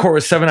don't. backcourt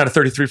was 7 out of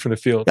 33 from the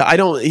field. Yeah, I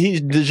don't.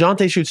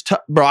 DeJounte shoots,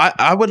 bro.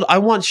 I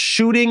want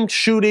shooting,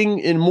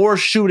 and more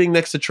shooting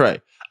next to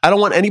Trey. I don't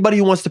want anybody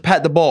who wants to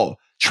pat the ball.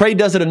 Trey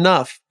does it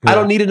enough. Yeah. I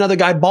don't need another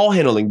guy ball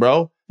handling,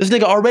 bro. This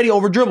nigga already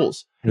over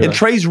dribbles. Yeah. And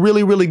Trey's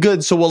really, really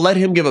good, so we'll let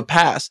him give a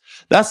pass.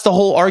 That's the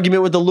whole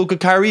argument with the Luka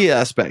Kyrie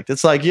aspect.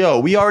 It's like, yo,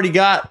 we already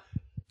got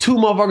two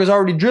motherfuckers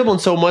already dribbling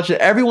so much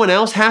that everyone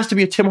else has to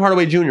be a Tim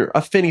Hardaway Jr.,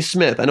 a Finney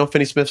Smith. I know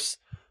Finney Smith's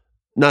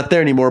not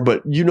there anymore,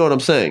 but you know what I'm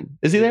saying.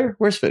 Is he there?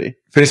 Where's Finney?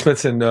 Finney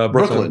Smith's in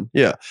Brooklyn.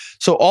 Yeah.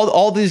 So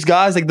all these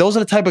guys, like those are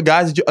the type of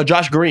guys,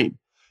 Josh Green.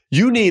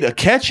 You need a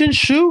catch and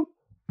shoot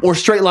or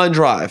straight line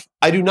drive.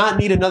 I do not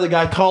need another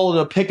guy calling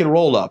a pick and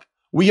roll up.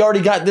 We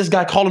already got this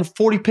guy calling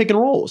 40 pick and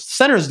rolls.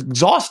 Center is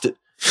exhausted.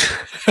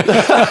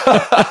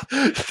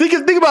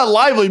 think about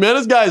Lively, man.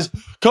 This guy's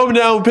coming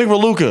down, pick for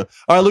Luka.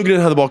 All right, Luka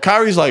didn't have the ball.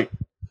 Kyrie's like,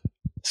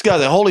 this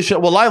guy's like, holy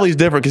shit. Well, Lively's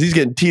different because he's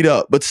getting teed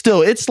up. But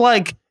still, it's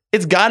like,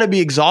 it's got to be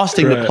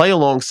exhausting to play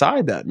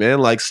alongside that, man.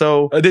 Like,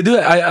 so. They do.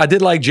 I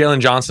did like Jalen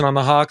Johnson on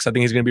the Hawks. I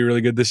think he's going to be really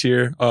good this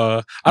year.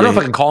 I don't know if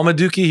I can call him a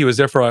Dookie. He was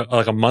there for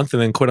like a month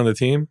and then quit on the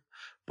team.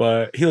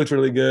 But he looked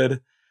really good.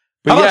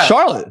 But how about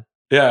Charlotte?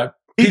 Yeah.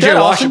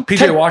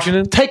 PJ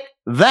Washington. Take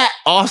that,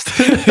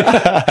 Austin.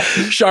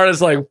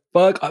 Charlotte's like,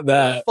 fuck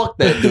that. Fuck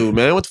that dude,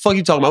 man. What the fuck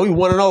you talking about? We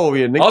 1-0 over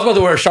here, nigga. I was about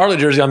to wear a Charlotte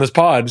jersey on this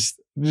pod just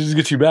to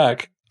get you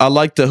back. I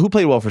liked who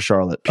played well for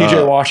Charlotte?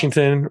 PJ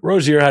Washington.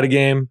 Rozier had a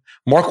game.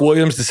 Mark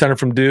Williams, the center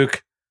from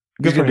Duke.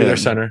 Good for him. Their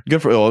center.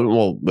 Good for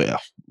well, yeah.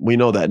 We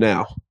know that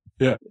now.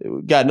 Yeah.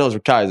 God knows where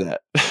Kai's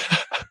at.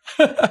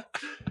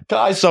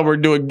 Kai's somewhere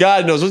doing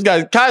God knows. Those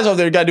guys, Kai's over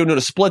there, got doing the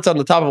splits on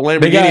the top of a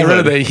Lamborghini. They got rid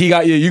of it. He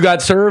got you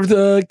got served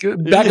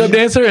backup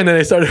dancer, and then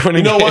they started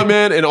winning. You know what,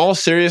 man? In all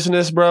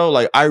seriousness, bro,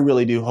 like I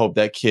really do hope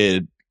that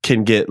kid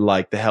can get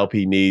like the help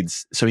he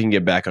needs so he can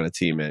get back on a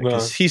team, man.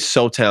 Because he's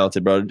so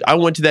talented, bro. I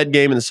went to that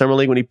game in the summer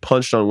league when he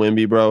punched on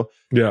Wemby, bro.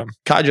 Yeah.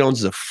 Kai Jones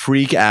is a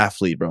freak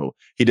athlete, bro.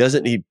 He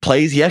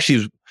plays,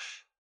 this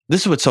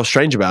is what's so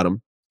strange about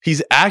him.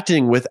 He's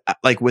acting with,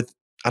 I don't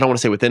want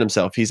to say within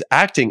himself. He's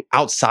acting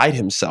outside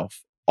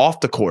himself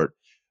off the court.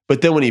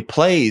 But then when he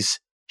plays,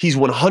 he's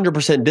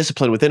 100%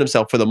 disciplined within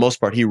himself for the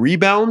most part. He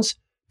rebounds,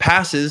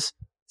 passes,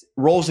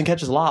 rolls and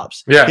catches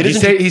lobs. Yeah,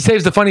 he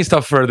saves the funny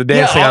stuff for the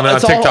dancing on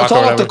TikTok. It's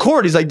all off the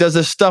court. He's like, does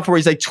this stuff where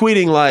he's like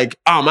tweeting like,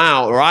 I'm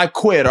out, or I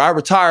quit, or I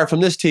retire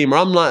from this team, or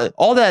I'm not.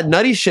 All that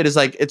nutty shit is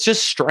like, it's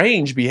just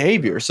strange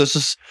behavior. So it's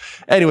just,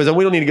 anyways, and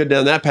we don't need to go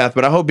down that path,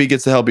 but I hope he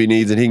gets the help he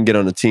needs and he can get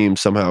on the team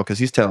somehow because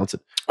he's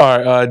talented. All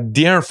right,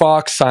 De'Aaron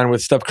Fox signed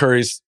with Steph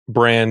Curry's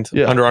brand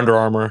under Under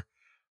Armour.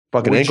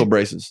 Fucking ankle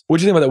braces.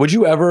 What'd you think about that? Would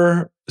you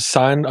ever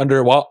sign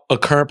under a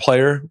current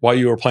player while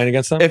you were playing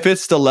against them? If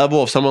it's the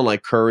level of someone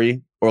like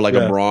Curry or like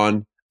a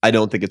Braun, I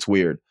don't think it's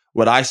weird.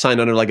 Would I sign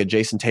under like a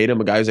Jason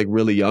Tatum, a guy who's like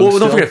really young? Well,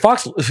 don't forget,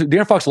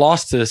 De'Aaron Fox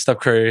lost to Steph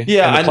Curry.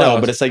 Yeah, I know,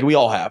 but it's like we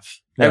all have.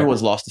 Yeah.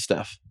 Everyone's lost to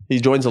Steph.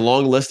 He joins a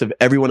long list of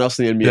everyone else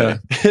in the NBA.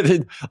 Yeah.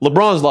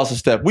 LeBron's lost to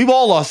Steph. We've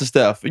all lost to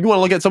Steph. You want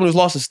to look at someone who's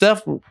lost to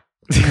Steph?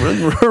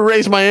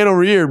 Raise my hand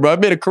over here, bro.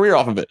 I've made a career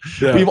off of it.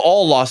 Yeah. We've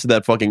all lost to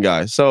that fucking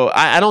guy. So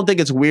I don't think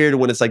it's weird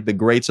when it's like the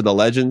greats or the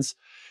legends.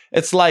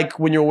 It's like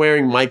when you're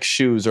wearing Mike's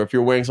shoes or if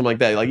you're wearing something like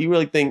that. Like you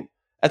really think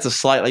that's a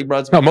slight, like,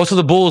 bro. No, most of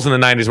the Bulls in the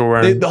 90s were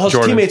wearing his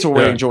teammates were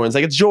wearing Jordans.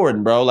 Like, it's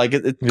Jordan, bro. Like,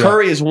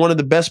 Curry is one of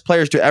the best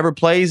players to ever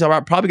play. He's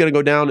probably going to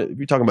go down, if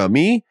you're talking about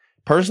me,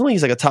 personally,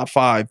 he's like a top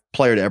 5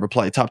 player to ever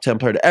play, top 10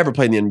 player to ever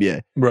play in the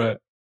NBA. Right.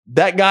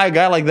 That guy, a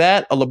guy like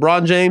that, a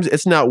LeBron James,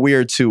 it's not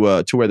weird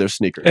to wear their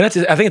sneakers. And I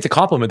think it's a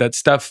compliment that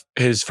Steph,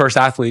 his first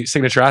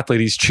signature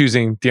athlete, he's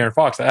choosing De'Aaron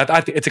Fox.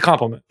 It's a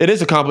compliment. It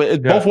is a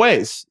compliment. Both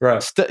ways.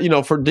 Right. For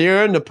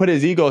De'Aaron to put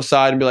his ego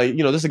aside and be like,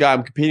 this is a guy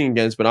I'm competing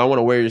against, but I want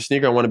to wear your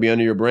sneaker. I want to be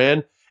under your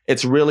brand.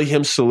 It's really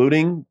him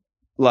saluting,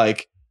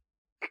 like,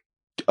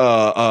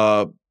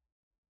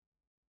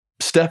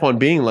 Steph on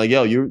being like,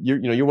 yo,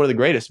 you're one of the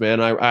greatest,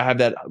 man. I have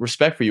that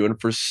respect for you. And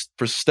for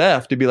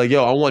Steph to be like,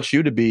 yo, I want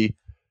you to be,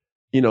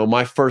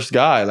 my first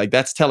guy. Like,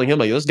 that's telling him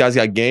like, this guy's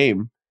got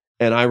game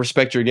and I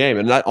respect your game.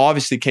 And that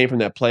obviously came from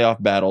that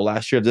playoff battle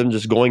last year of them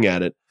just going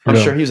at it. I'm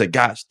sure he was like,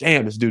 gosh,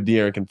 damn, this dude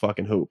De'Aaron can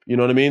fucking hoop. You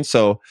know what I mean?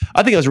 So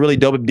I think it was really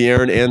dope with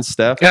De'Aaron and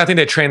Steph. Yeah, I think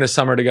they trained this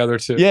summer together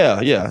too. Yeah,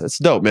 it's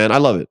dope, man. I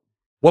love it.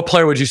 What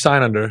player would you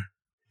sign under?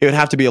 It would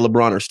have to be a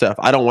LeBron or Steph.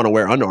 I don't want to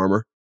wear Under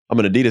Armour. I'm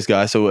an Adidas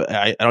guy, so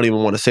I don't even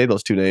want to say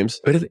those two names.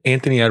 What is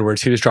Anthony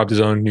Edwards? He just dropped his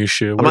own new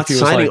shoe. I'm not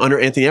signing under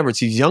Anthony Edwards.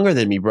 He's younger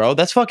than me, bro.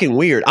 That's fucking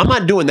weird. I'm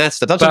not doing that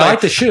stuff. That's but I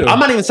like the shoe. I'm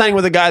not even signing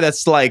with a guy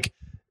that's like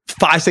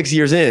 5-6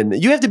 years in.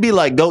 You have to be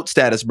like GOAT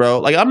status, bro.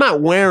 Like I'm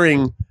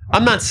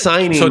not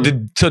signing. So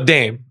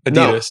Dame,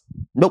 Adidas.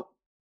 Nope.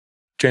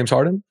 James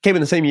Harden? Came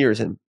in the same year as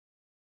him.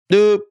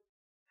 Dude,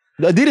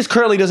 Adidas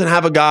currently doesn't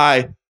have a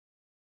guy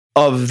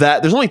of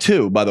that. There's only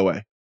two, by the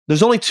way.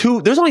 There's only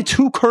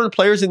two current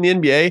players in the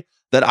NBA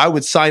that I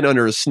would sign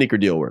under a sneaker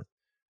deal with.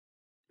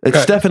 It's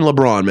Okay. Steph and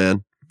LeBron,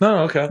 man.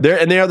 No, okay.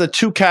 They are the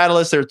two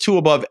catalysts. They're two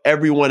above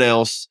everyone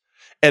else.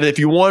 And if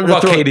you wanted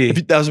What to about throw,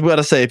 KD? I was about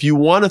to say, if you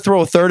want to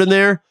throw a third in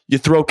there, you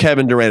throw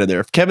Kevin Durant in there.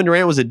 If Kevin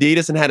Durant was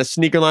Adidas and had a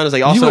sneaker line, it's like,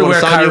 You also would want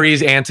wear to sign you.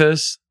 Kyrie's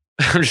Antas.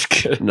 I'm just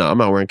kidding. No, I'm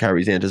not wearing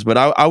Kyrie's Antas, but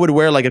I would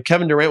wear, like, if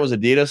Kevin Durant was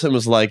Adidas and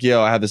was like,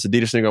 yo, I have this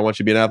Adidas sneaker, I want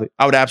you to be an athlete,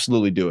 I would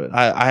absolutely do it.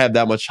 I have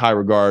that much high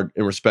regard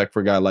and respect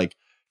for a guy like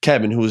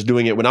Kevin, who was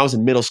doing it when I was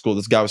in middle school.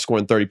 This guy was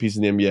scoring 30 pieces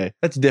in the NBA.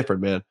 That's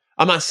different, man.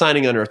 I'm not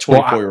signing under a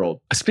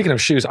 24-year-old. Speaking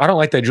of shoes, I don't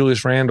like that Joel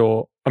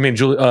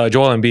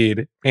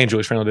Embiid and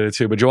Julius Randle did it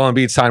too, but Joel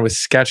Embiid signed with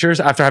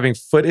Skechers after having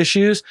foot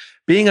issues.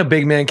 Being a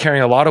big man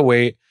carrying a lot of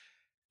weight,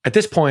 at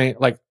this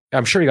point, like,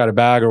 I'm sure he got a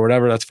bag or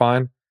whatever, that's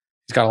fine.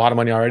 He's got a lot of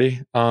money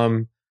already.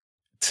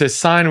 To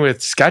sign with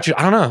Skechers,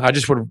 I don't know. I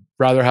just would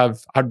rather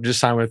I'd just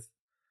sign with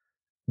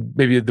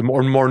maybe the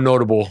more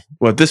notable.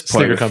 Well, at this point,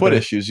 sneaker with foot company.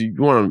 issues,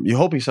 you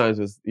hope he signs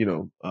with,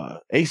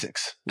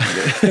 Asics.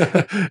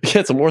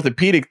 Get some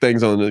orthopedic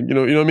things on it. You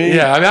know what I mean?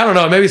 Yeah, I mean, I don't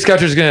know. Maybe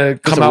Skechers is going to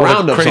come some out with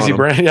roundups crazy on 'em.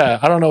 brand. Yeah,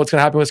 I don't know what's going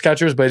to happen with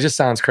Skechers, but it just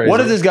sounds crazy. What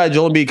if this guy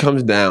Joel Embiid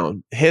comes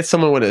down, hits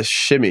someone with a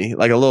shimmy,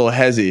 like a little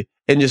hezzy,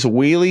 and just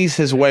wheelies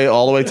his way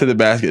all the way to the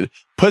basket,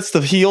 puts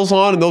the heels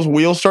on, and those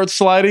wheels start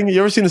sliding? You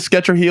ever seen the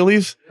Skechers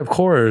heelies? Of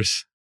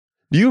course.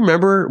 Do you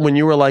remember when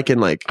you were like in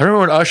like? I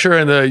remember when Usher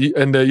and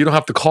the You Don't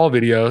Have to Call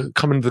video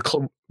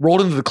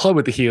rolled into the club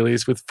with the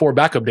Heelys with 4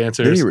 backup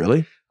dancers. Did you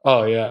really?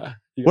 Oh yeah.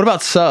 What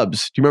about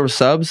subs? Do you remember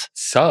subs?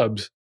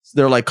 Subs?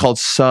 They're like called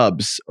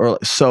subs or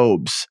like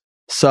sobs.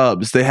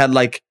 Subs. They had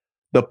like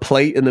the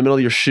plate in the middle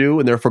of your shoe,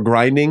 and they're for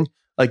grinding.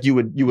 Like you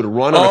would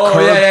run on a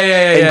curb.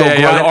 Yeah. go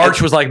The grind-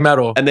 arch was like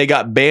metal. And they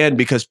got banned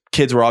because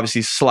kids were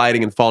obviously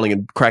sliding and falling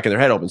and cracking their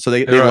head open. So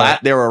they Right.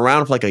 they were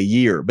around for like a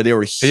year, but they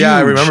were huge. Yeah,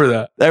 I remember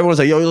that. Everyone was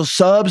like, yo, those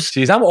subs.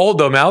 Jeez, I'm old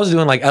though, man. I was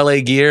doing like LA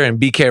Gear and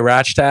BK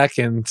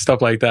Ratchtack and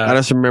stuff like I that.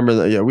 just remember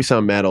that. Yeah, we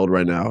sound mad old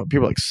right now.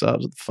 People are like,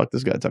 subs. What the fuck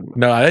this guy talking about?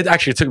 No, it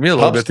actually took me a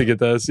little Pups. bit to get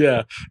those.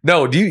 Yeah.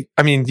 No, you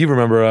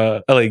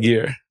remember LA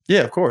Gear?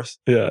 Yeah, of course.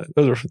 Yeah.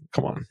 Those are,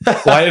 come on.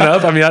 Lighten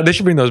up. I mean, they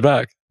should bring those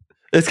back.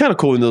 It's kind of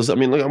cool in those. I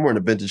mean, look, I'm wearing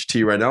a vintage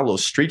tee right now.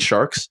 Those Street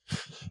Sharks.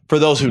 For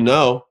those who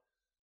know,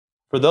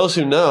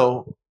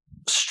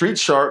 Street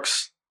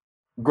Sharks,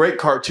 great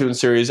cartoon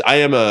series. I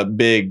am a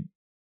big,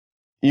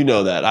 you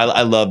know that.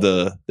 I love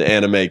the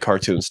anime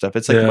cartoon stuff.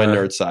 It's like my Yeah.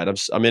 nerd side.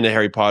 I'm into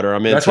Harry Potter.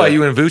 That's why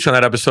you and Vooch on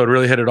that episode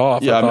really hit it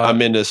off. Yeah,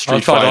 I'm into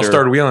Street I'll Fighter.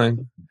 start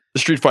wheeling. The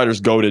Street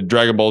Fighter's goated.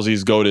 Dragon Ball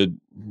Z's goated.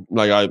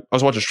 Like I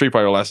was watching Street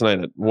Fighter last night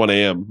at 1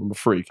 a.m. I'm a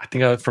freak. I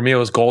think for me it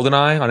was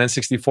GoldenEye on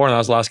N64, and that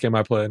was the last game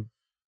I played.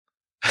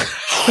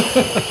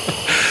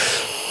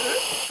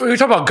 We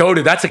talk about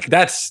goated.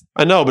 That's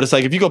I know, but it's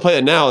like if you go play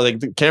it now, like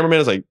the cameraman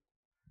is like,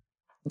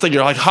 it's like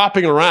you're like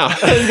hopping around.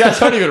 You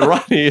guys aren't even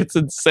running. It's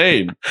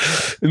insane.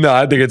 no.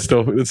 I think it's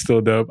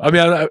still dope. I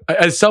mean,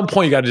 at some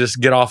point you got to just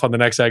get off on the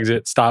next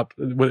exit. Stop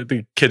what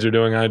the kids are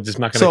doing. I'm just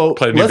not going So to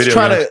play a new let's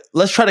video games.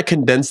 let's try to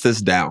condense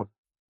this down.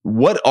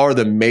 What are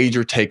the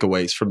major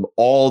takeaways from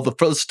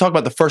let's talk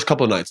about the first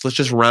couple of nights. Let's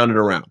just round it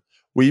around.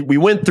 We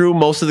went through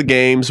most of the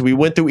games. We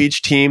went through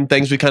each team,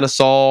 things we kind of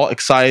saw,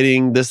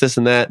 exciting, this,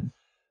 and that.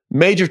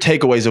 Major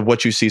takeaways of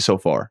what you see so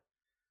far.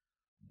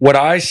 What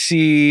I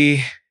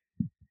see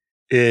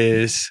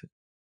is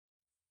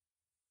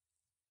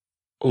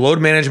load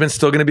management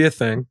still going to be a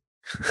thing.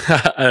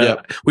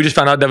 Yep. We just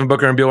found out Devin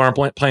Booker and Beal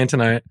aren't playing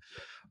tonight.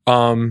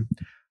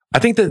 I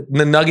think that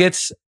the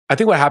Nuggets, I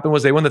think what happened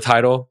was they won the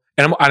title.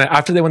 And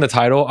after they won the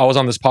title, I was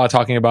on this pod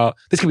talking about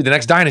this could be the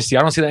next dynasty.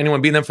 I don't see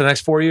anyone beating them for the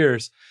next 4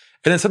 years.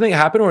 And then something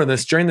happened where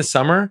during the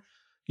summer,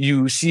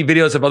 you see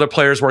videos of other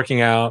players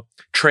working out,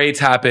 trades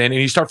happen, and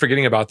you start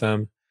forgetting about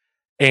them.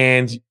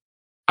 And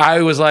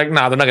I was like,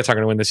 nah, the Nuggets aren't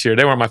going to win this year.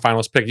 They weren't my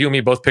finals pick. You and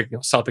me both picked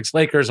Celtics,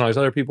 Lakers, and all these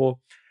other people.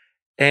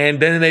 And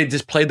then they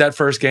just played that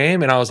first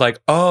game, and I was like,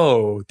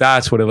 oh,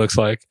 that's what it looks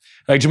like.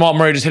 Like Jamal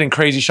Murray just hitting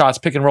crazy shots,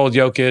 pick and roll with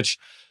Jokic.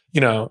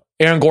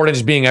 Aaron Gordon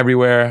just being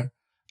everywhere.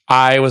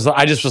 I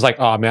just was like,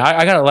 oh man,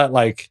 I gotta let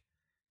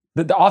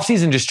the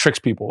offseason just tricks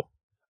people.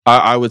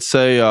 I would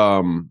say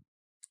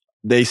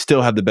they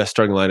still have the best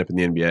starting lineup in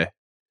the NBA.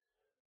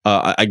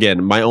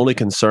 Again, my only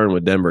concern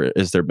with Denver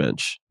is their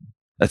bench.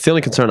 That's the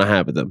only concern I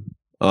have with them.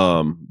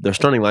 Their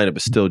starting lineup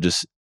is still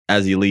just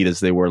as elite as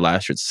they were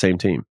last year. It's the same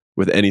team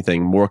with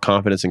anything, more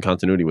confidence and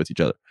continuity with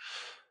each other.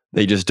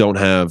 They just don't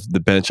have the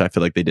bench I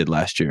feel like they did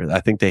last year.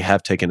 I think they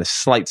have taken a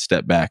slight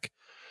step back.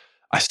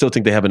 I still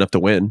think they have enough to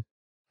win.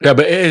 Yeah,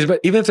 but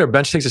even if their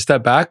bench takes a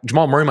step back,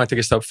 Jamal Murray might take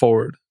a step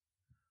forward.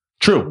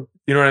 True.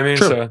 You know what I mean?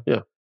 True. So, Yeah.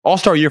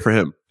 All-star year for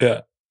him.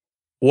 yeah.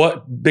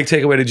 What big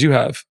takeaway did you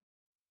have?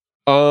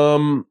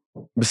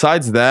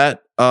 Besides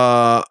that,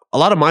 a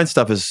lot of my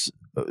stuff is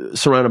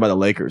surrounded by the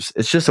Lakers.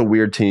 It's just a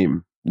weird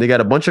team. They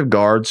got a bunch of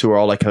guards who are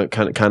all like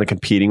kind of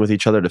competing with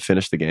each other to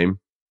finish the game.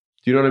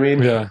 Do you know what I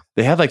mean? Yeah.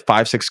 They have like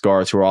 5-6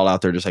 guards who are all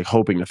out there just like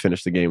hoping to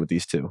finish the game with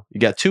these two. You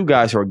got 2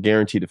 guys who are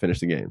guaranteed to finish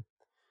the game.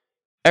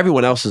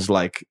 Everyone else is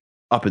like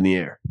up in the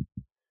air.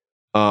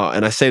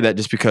 And I say that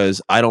just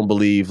because I don't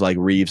believe like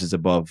Reeves is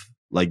above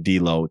like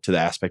D'Lo to the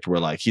aspect where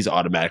like he's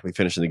automatically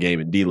finishing the game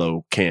and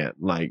D'Lo can't.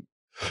 Like,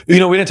 we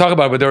didn't talk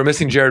about it, but they were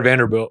missing Jared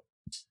Vanderbilt.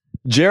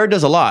 Jared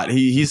does a lot.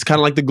 He's kind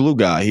of like the glue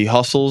guy. He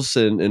hustles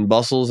and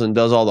bustles and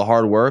does all the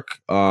hard work.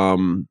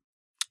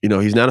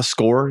 He's not a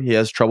scorer. He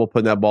has trouble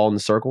putting that ball in the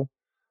circle.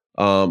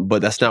 But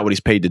that's not what he's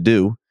paid to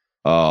do.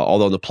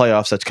 Although in the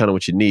playoffs, that's kind of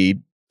what you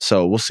need.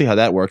 So we'll see how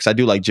that works. I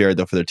do like Jared,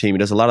 though, for their team. He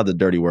does a lot of the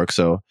dirty work.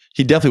 So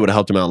he definitely would have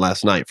helped him out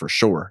last night for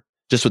sure.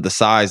 Just with the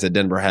size that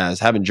Denver has.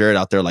 Having Jared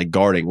out there like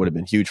guarding would have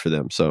been huge for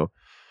them. So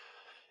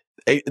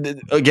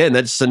again,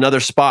 that's another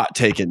spot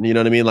taken. You know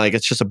what I mean? Like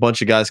it's just a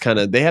bunch of guys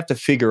they have to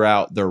figure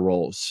out their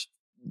roles.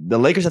 The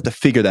Lakers have to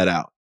figure that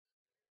out.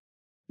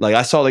 Like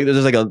I saw,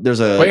 there's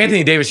a. Well,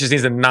 Anthony Davis just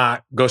needs to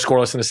not go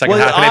scoreless in the second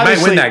half, and they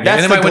might win that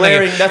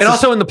game. And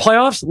also in the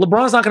playoffs,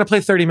 LeBron's not going to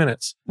play 30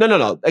 minutes.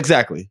 No,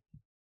 exactly.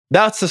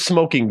 That's the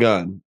smoking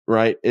gun,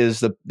 right? Is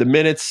the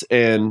minutes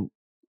and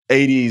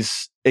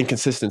 80s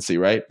inconsistency,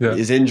 right? Yeah.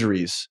 Is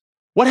injuries.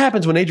 What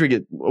happens when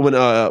Anthony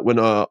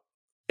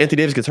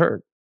Davis gets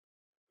hurt?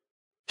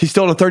 He's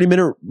still on a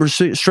 30-minute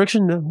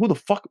restriction. Who the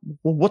fuck?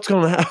 What's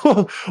going to happen?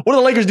 What do the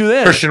Lakers do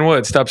then? Christian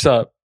Wood steps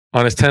up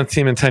on his 10th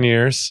team in 10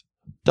 years.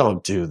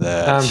 Don't do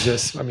that.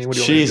 What do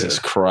you Jesus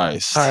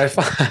Christ. All right,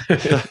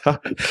 fine.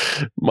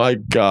 My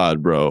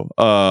God, bro.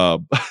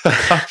 That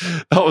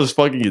was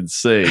fucking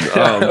insane.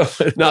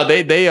 No,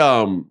 they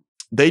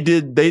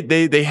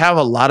have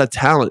a lot of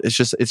talent. It's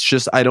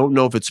just I don't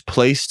know if it's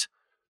placed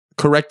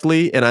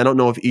correctly, and I don't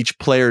know if each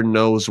player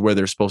knows where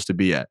they're supposed to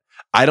be at.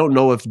 I don't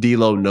know if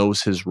D'Lo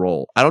knows his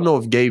role. I don't know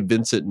if Gabe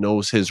Vincent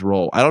knows his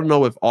role. I don't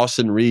know if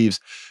Austin Reeves,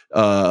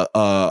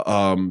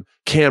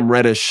 Cam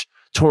Reddish,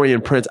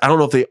 Taurean Prince, I don't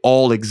know if they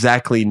all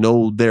exactly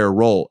know their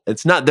role.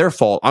 It's not their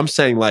fault. I'm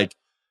saying like,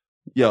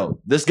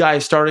 yo, this guy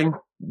is starting,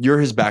 you're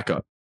his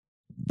backup.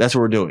 That's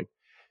what we're doing.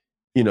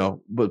 But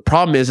the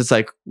problem is it's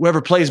like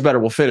whoever plays better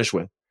will finish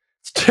with.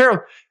 It's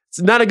terrible.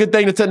 It's not a good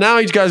thing to tell. Now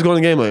each guy's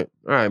going to the game like,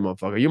 all right,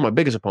 motherfucker, you're my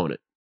biggest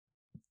opponent.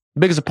 The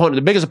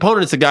biggest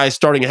opponent is the guy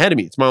starting ahead of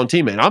me. It's my own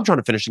teammate. I'm trying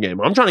to finish the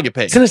game. I'm trying to get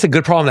paid. Isn't this a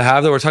good problem to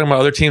have, though? We're talking about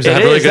other teams that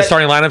have really good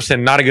starting lineups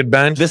and not a good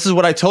bench. This is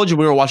what I told you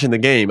when we were watching the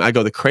game. I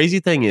go, the crazy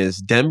thing is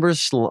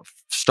Denver's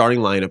starting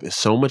lineup is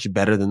so much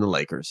better than the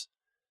Lakers,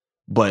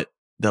 but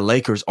the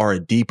Lakers are a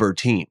deeper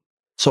team.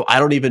 So I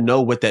don't even know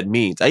what that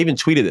means. I even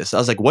tweeted this. I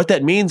was like, what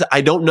that means,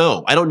 I don't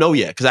know. I don't know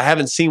yet because I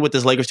haven't seen what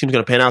this Lakers team is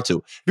going to pan out to.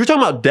 If you're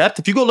talking about depth,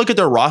 if you go look at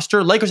their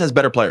roster, Lakers has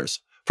better players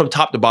from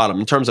top to bottom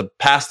in terms of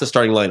past the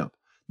starting lineup.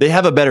 They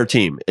have a better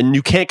team, and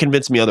you can't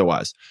convince me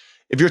otherwise.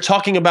 If you're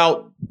talking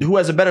about who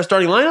has a better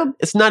starting lineup,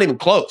 it's not even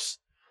close.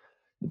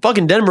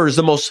 Fucking Denver is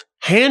the most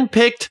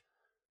handpicked,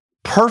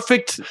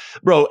 perfect.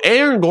 Bro,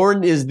 Aaron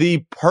Gordon is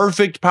the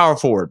perfect power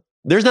forward.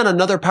 There's not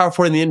another power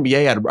forward in the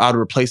NBA I'd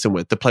replace him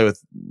with to play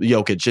with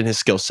Jokic and his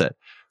skill set.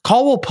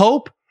 Caldwell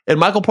Pope and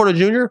Michael Porter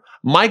Jr.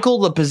 Michael,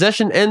 the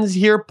possession ends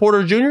here,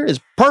 Porter Jr. is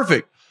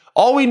perfect.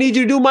 All we need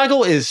you to do,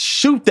 Michael, is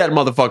shoot that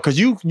motherfucker because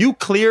you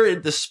clear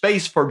the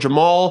space for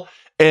Jamal.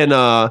 And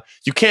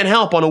you can't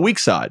help on a weak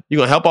side. You're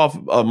going to help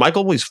off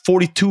Michael? He's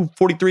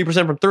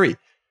 43% from three.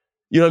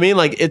 You know what I mean?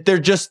 Like, if they're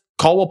just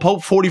Caldwell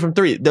Pope, 40 from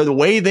three. The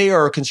way they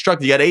are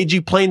constructed, you got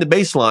AG playing the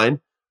baseline,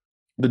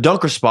 the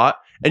dunker spot,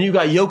 and you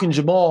got Jokic and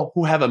Jamal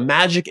who have a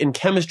magic and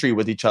chemistry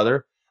with each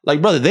other.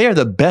 Like, brother, they are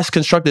the best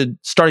constructed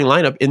starting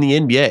lineup in the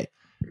NBA.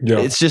 Yeah.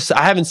 It's just,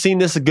 I haven't seen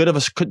this good of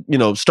a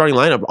starting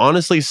lineup,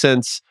 honestly,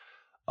 since,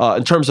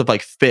 in terms of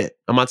like fit.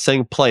 I'm not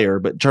saying player,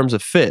 but in terms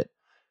of fit.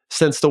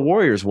 Since the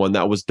Warriors one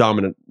that was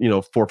dominant,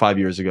 4 or 5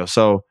 years ago.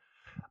 So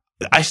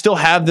I still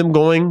have them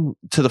going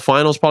to the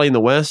finals, probably in the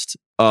West.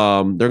 They're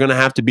going to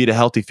have to beat a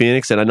healthy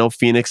Phoenix. And I know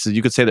Phoenix,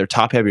 you could say they're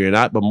top heavy or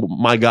not, but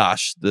my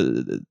gosh,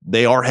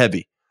 they are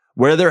heavy.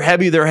 Where they're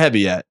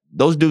heavy at.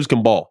 Those dudes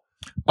can ball.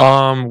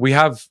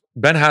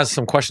 Ben has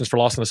some questions for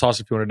Lost in the Sauce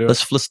if you want to do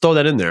it. Let's throw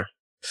that in there.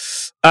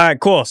 All right,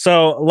 cool.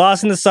 So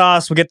Lost in the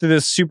Sauce, we'll get through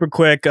this super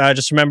quick.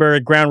 Just remember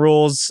ground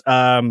rules,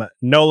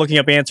 no looking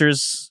up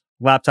answers.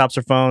 Laptops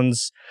or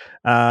phones.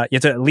 You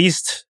have to at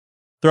least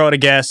throw out a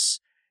guess,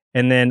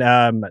 and then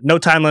no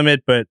time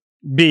limit, but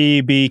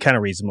be kind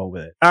of reasonable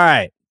with it. All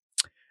right.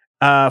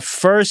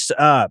 First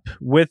up,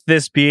 with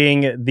this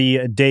being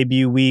the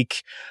debut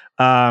week,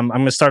 I'm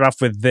going to start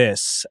off with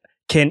this.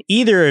 Can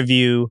either of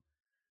you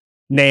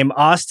name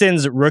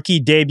Austin's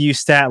rookie debut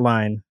stat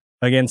line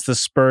against the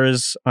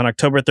Spurs on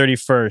October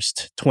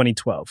 31st,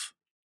 2012?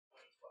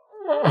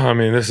 I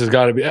mean, this has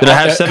got to be... Did I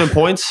have 7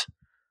 points?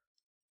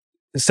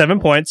 7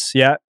 points,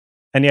 yeah.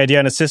 Any idea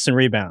on assists and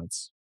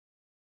rebounds?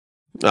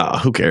 Oh,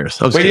 who cares?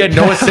 Wait, you had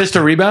no assists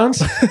or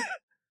rebounds?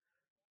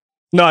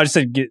 No, I just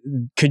said,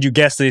 could you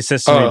guess the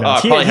assists and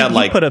rebounds?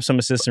 He put up some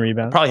assists and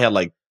rebounds. Probably had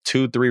like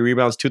 2-3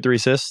 rebounds, 2-3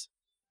 assists.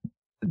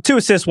 2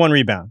 assists, 1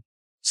 rebound.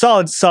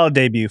 Solid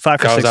debut.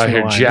 5 for 6 out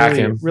here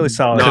jacking. Really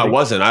solid. No, I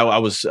wasn't. I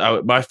was.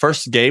 My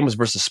first game was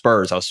versus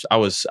Spurs.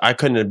 I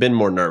couldn't have been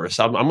more nervous.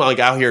 I'm like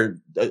out here.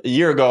 A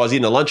year ago, I was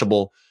eating a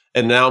Lunchable.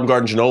 And now I'm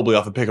guarding Ginobili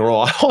off a pick and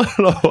roll. I don't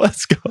know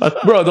what's going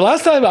on. Bro, the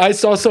last time I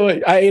saw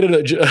I ate a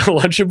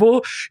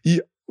Lunchable,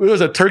 It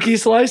was a turkey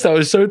slice that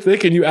was so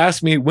thick, and you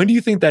asked me, when do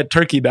you think that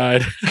turkey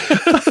died?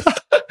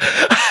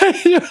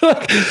 You're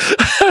like,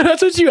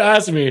 that's what you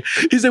asked me.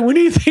 He said, when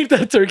do you think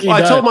that turkey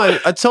died?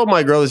 I told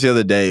my girl this the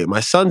other day, my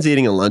son's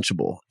eating a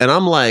Lunchable, and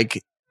I'm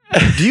like,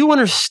 do you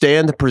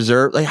understand the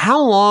preserve? Like,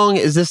 how long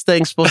is this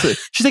thing supposed to?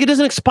 She's like, it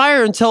doesn't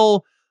expire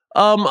until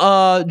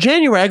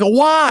January. I go,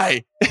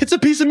 why? It's a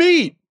piece of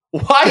meat.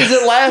 Why is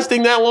it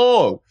lasting that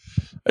long?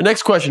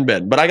 Next question,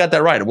 Ben. But I got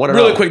that right.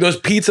 Really quick, those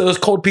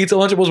cold pizza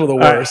Lunchables were the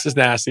worst. It's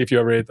nasty if you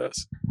ever ate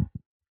those.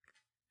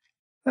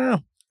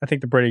 Well, I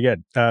think they're pretty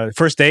good.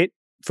 First date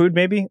food,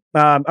 maybe.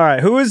 All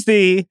right.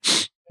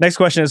 Next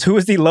question is, who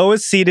is the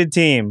lowest seeded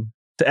team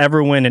to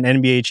ever win an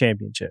NBA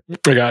championship?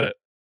 I got it.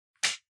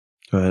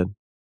 Go ahead.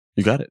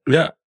 You got it.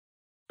 Yeah.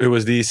 It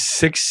was the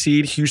 6th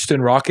seed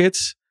Houston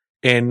Rockets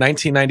in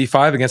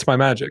 1995 against my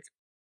Magic.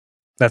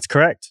 That's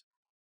correct.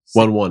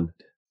 1-1.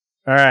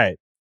 All right.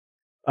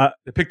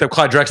 They picked up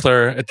Clyde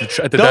Drexler at the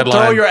Don't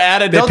deadline. throw your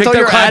added. Don't throw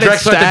your added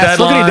stats.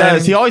 Look what he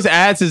does. He always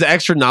adds his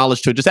extra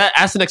knowledge to it. Just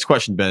ask the next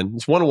question, Ben.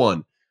 It's 1-1.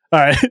 All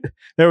right.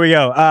 There we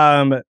go.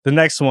 The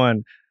next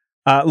one.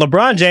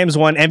 LeBron James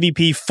won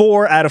MVP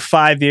 4 out of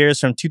 5 years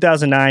from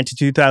 2009 to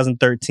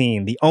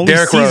 2013. The only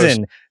Derrick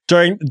season Rose.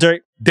 during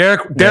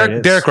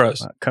Derrick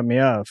Rose. Cut me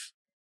off.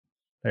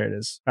 There it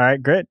is. All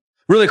right, great.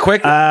 Really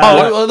quick. This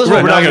is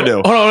what we're not going to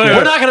do.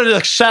 We're not going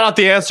to shout out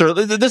the answer.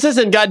 This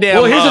isn't goddamn.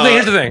 Well, here's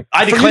the thing.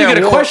 I For declare you to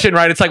get a war. question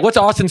right. It's like, what's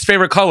Austin's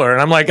favorite color?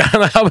 And I'm like, No,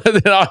 what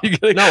are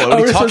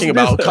we talking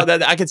about?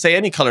 I could say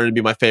any color to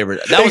be my favorite.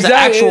 That was an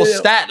actual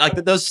stat. Like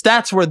those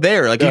stats were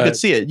there. Like you could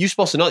see it. You're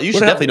supposed to know. You should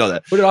definitely know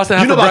that. What did Austin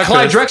have You know for about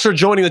Clyde breakfast? Drexler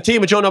joining the team,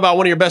 but you don't know about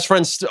one of your best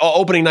friends'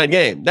 opening night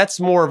game.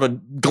 That's more of a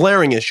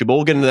glaring issue, but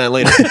we'll get into that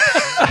later.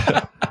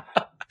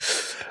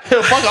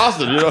 Fuck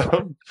Austin, you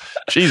know.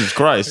 Jesus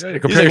Christ. Yeah,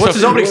 He's like, what's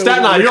his opening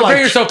stat line? You're compare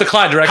like, yourself to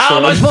Clyde Drexler. how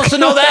am I supposed to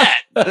know that?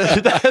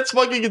 That's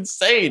fucking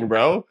insane,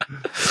 bro.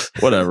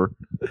 Whatever.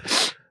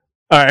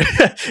 All right.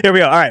 Here we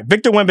go. All right.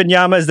 Victor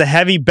Wembanyama is the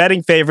heavy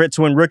betting favorite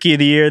to win Rookie of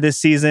the Year this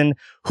season.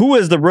 Who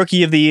is the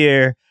Rookie of the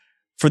Year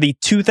for the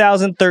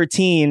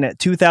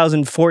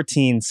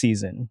 2013-2014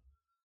 season?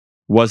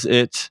 Was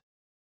it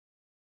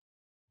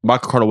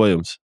Michael Carter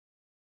Williams?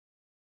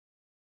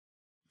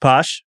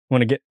 Posh,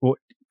 want to get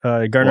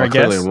Garner? I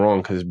Clearly guess. I'm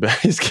wrong because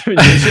he's giving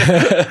you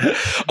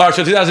All right,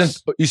 so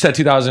you said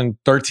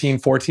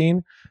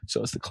 2013-14,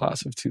 so it's the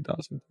class of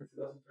 2013.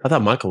 I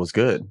thought Michael was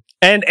good.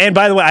 And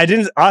by the way, I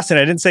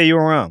didn't say you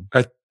were wrong.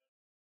 I'm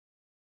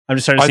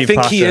just trying to see I think if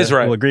Pasha he is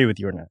right. will agree with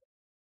you or not.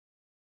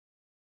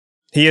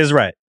 He is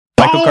right.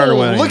 Michael Carter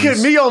Williams. Look at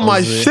me on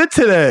my shit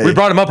today. We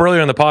brought him up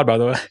earlier in the pod, by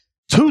the way.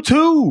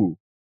 2-2.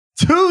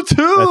 2-2. That's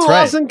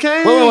right. Austin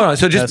Kane. Wait.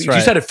 So That's you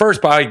right. said it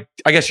first, but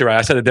I guess you're right.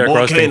 I said the Derrick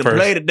Rose thing to first.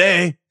 play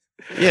today.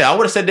 Yeah, I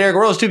would have said Derrick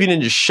Rose too if you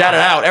didn't just shout it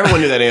out. Everyone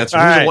knew that answer.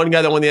 All Who's right. the one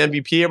guy that won the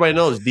MVP? Everybody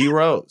knows D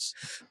Rose.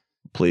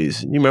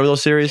 Please, you remember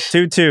those series?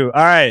 2-2. All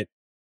right.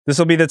 This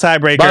will be the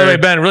tiebreaker. By the way,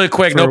 Ben, really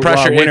quick, no for,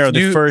 pressure. winner of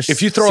the first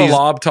If you throw season. a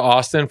lob to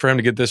Austin for him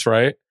to get this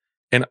right,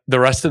 and the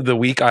rest of the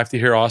week I have to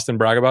hear Austin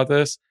brag about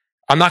this,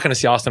 I'm not going to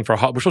see Austin for we're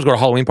supposed to go to a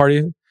Halloween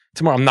party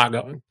tomorrow. I'm not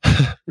going. I'm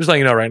just letting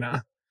you know right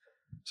now.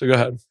 So go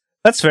ahead.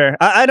 That's fair.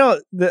 I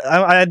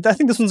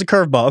think this one's a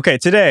curveball. Okay,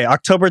 today,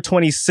 October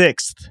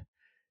 26th,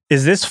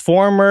 is this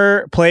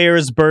former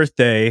player's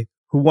birthday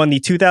who won the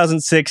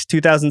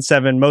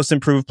 2006-2007 Most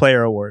Improved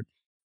Player Award.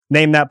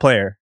 Name that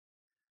player.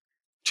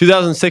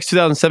 2006,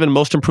 2007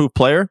 Most Improved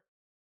Player?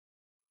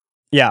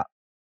 Yeah.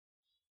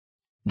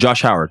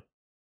 Josh Howard.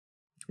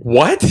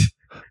 What?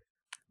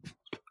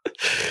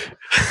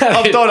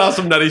 I'm throwing out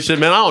some nutty shit,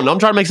 man. I don't know. I'm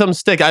trying to make something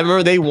stick. I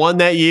remember they won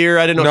that year.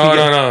 I didn't know.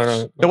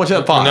 No. They won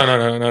 2005.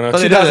 No.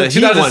 Oh,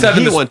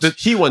 2007.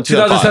 He won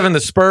 2007. The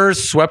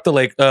Spurs swept the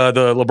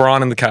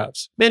LeBron and the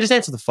Cavs. Man, just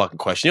answer the fucking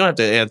question. You don't have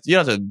to answer. You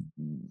don't have to.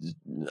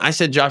 I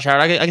said Josh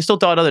Howard. I can still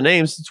throw out other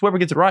names. It's whoever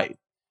gets it right.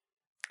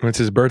 It's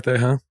his birthday,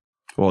 huh?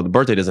 Well, the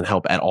birthday doesn't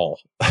help at all.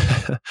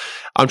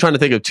 I'm trying to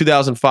think of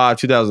 2005,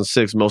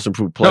 2006 Most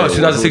Improved Player. No, it's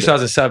 2006,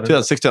 2007.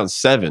 2006,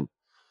 2007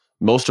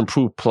 Most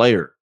Improved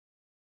Player.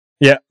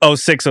 Yeah,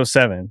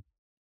 06-07.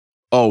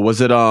 Oh, was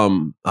it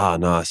no,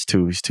 it's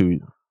two. He's two.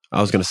 I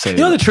was gonna say. You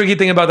know the tricky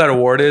thing about that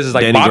award is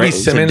like Danny Bobby Is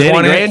it Simmons Danny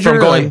won it Granger from or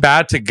going like-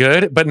 bad to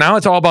good, but now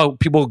it's all about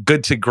people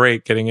good to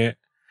great getting it.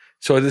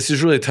 So this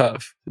is really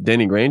tough.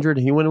 Danny Granger,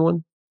 did he win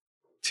one?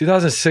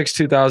 2006,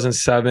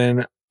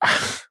 2007.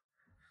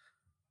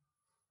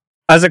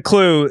 As a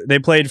clue, they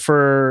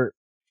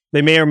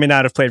may or may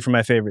not have played for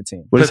my favorite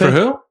team. What Play for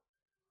who?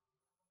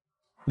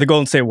 The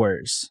Golden State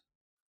Warriors.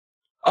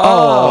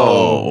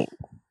 Oh.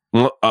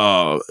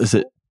 Is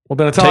it Well,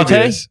 then it's Tay?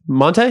 obvious.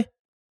 Monte?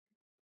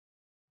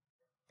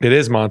 It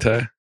is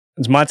Monte.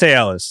 It's Monte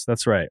Ellis.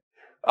 That's right.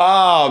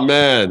 Oh,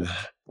 man.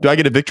 Do I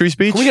get a victory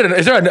speech? Can we get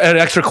is there an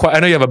extra question? I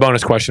know you have a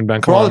bonus question,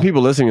 Ben. For Come all on. the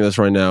people listening to this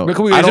right now,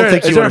 Can we- I is don't there-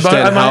 think is you there a bon-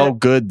 understand am I- how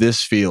good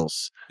this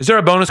feels. Is there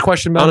a bonus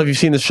question, I don't know Ben? if you've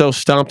seen the show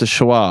Stomp the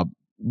Schwab,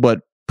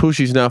 but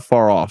Pushi's not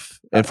far off.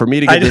 And for me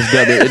to get this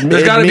done,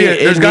 There's gotta be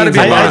a bonus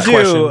I do.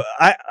 question.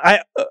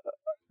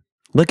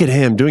 Look at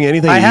him doing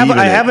anything. I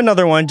have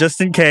another one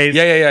just in case.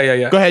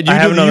 Yeah. Go ahead. I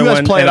have You another guys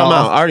one, play it. and I'm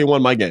I'll- out. I already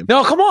won my game.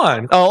 No, come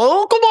on.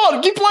 Oh, come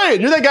on. Keep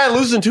playing. You're that guy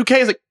losing 2K.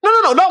 It's like, no,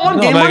 not one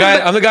No, game.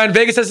 I'm the guy in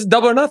Vegas that's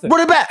double or nothing.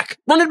 Run it back.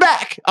 Run it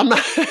back. I'm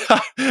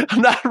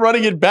not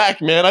running it back,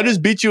 man. I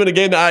just beat you in a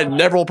game that I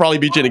never will probably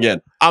beat you in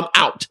again. I'm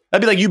out.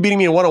 That'd be like you beating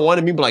me in 1-on-1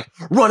 and me be like,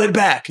 run it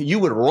back. You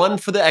would run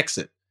for the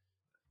exit.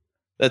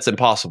 That's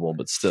impossible,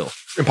 but still.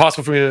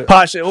 Impossible for me to...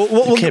 Posh,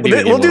 we'll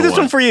do this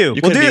one for you.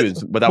 You We'll couldn't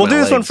do without my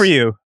this one legs. for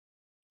you.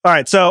 All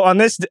right. So on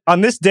this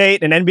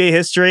date in NBA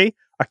history,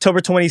 October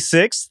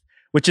 26th,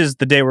 which is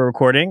the day we're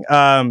recording,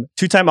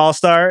 two-time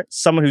All-Star,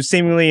 someone who's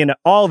seemingly in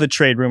all the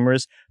trade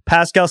rumors,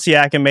 Pascal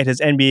Siakam made his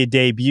NBA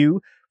debut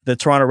with the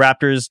Toronto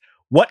Raptors.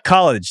 What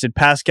college did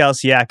Pascal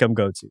Siakam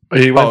go to?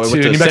 He went to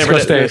New Mexico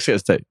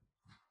State.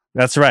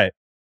 That's right.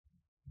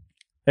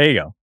 There you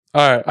go.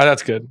 All right.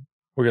 That's good.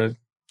 We're good.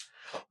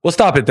 We'll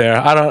stop it there.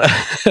 I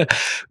don't.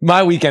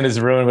 My weekend is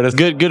ruined, but it's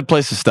Good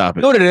place to stop it.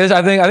 You know what it is?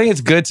 I think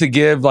it's good to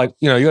give, like,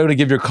 you have to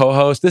give your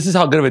co-host. This is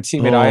how good of a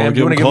teammate I am.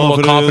 You want to give him a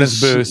little confidence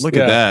boost. Look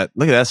at that.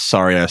 Look at that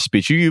sorry ass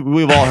speech.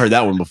 We've all heard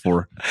that one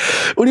before.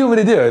 What do you want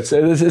me to do?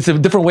 It's a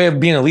different way of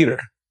being a leader.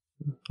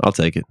 I'll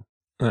take it.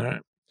 All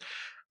right.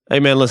 Hey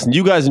man, listen.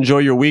 You guys enjoy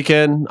your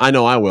weekend. I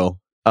know I will.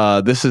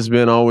 This has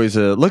been always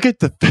a look at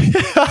the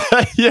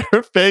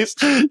your face.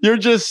 You're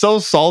just so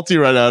salty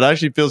right now. It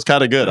actually feels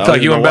kind of good. It's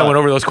like you and Ben went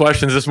over those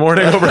questions this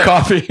morning over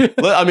coffee.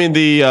 I mean,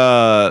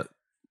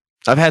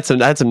 I've had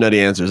some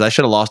nutty answers. I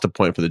should have lost a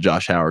point for the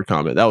Josh Howard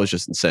comment. That was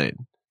just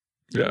insane.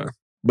 Yeah,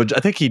 but I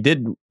think he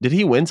did. Did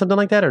he win something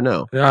like that or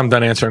no? Yeah, I'm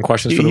done answering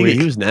questions for the week.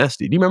 He was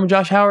nasty. Do you remember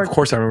Josh Howard? Of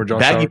course, I remember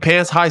Josh Howard. Baggy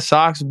pants, high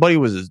socks. Buddy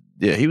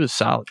he was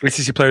solid.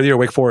 ACC Player of the Year,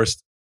 Wake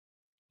Forest.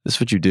 This is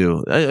what you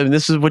do. I mean,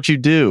 this is what you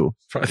do.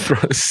 Try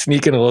to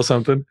sneak in a little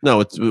something. No,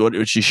 what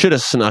you should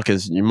have snuck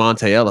is your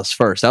Monte Ellis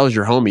first. That was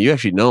your homie. You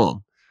actually know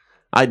him.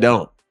 I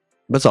don't.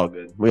 But it's all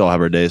good. We all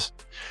have our days.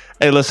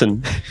 Hey,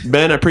 listen,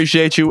 Ben, I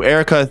appreciate you.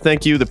 Erica,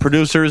 thank you. The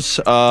producers.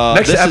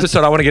 Next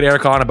episode, I want to get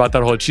Erica on about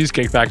that whole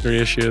Cheesecake Factory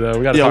issue, though.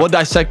 We'll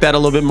dissect that a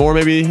little bit more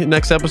maybe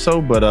next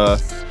episode. But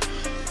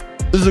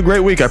this is a great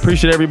week. I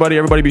appreciate everybody.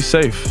 Everybody be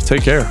safe.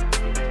 Take care.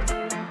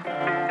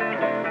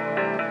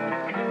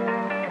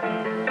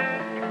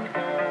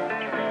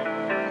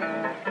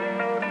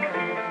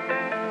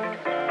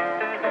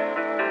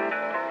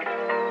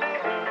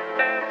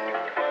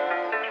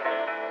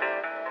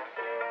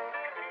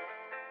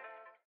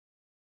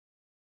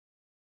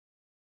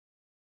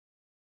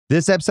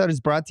 This episode is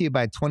brought to you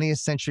by 20th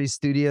Century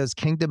Studios'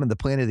 Kingdom of the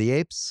Planet of the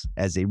Apes.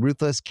 As a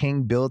ruthless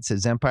king builds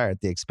his empire at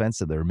the expense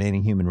of the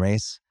remaining human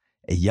race,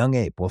 a young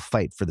ape will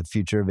fight for the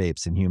future of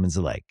apes and humans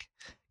alike.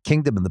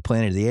 Kingdom of the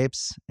Planet of the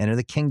Apes. Enter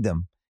the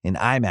kingdom in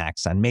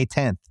IMAX on May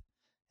 10th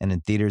and in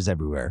theaters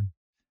everywhere.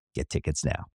 Get tickets now.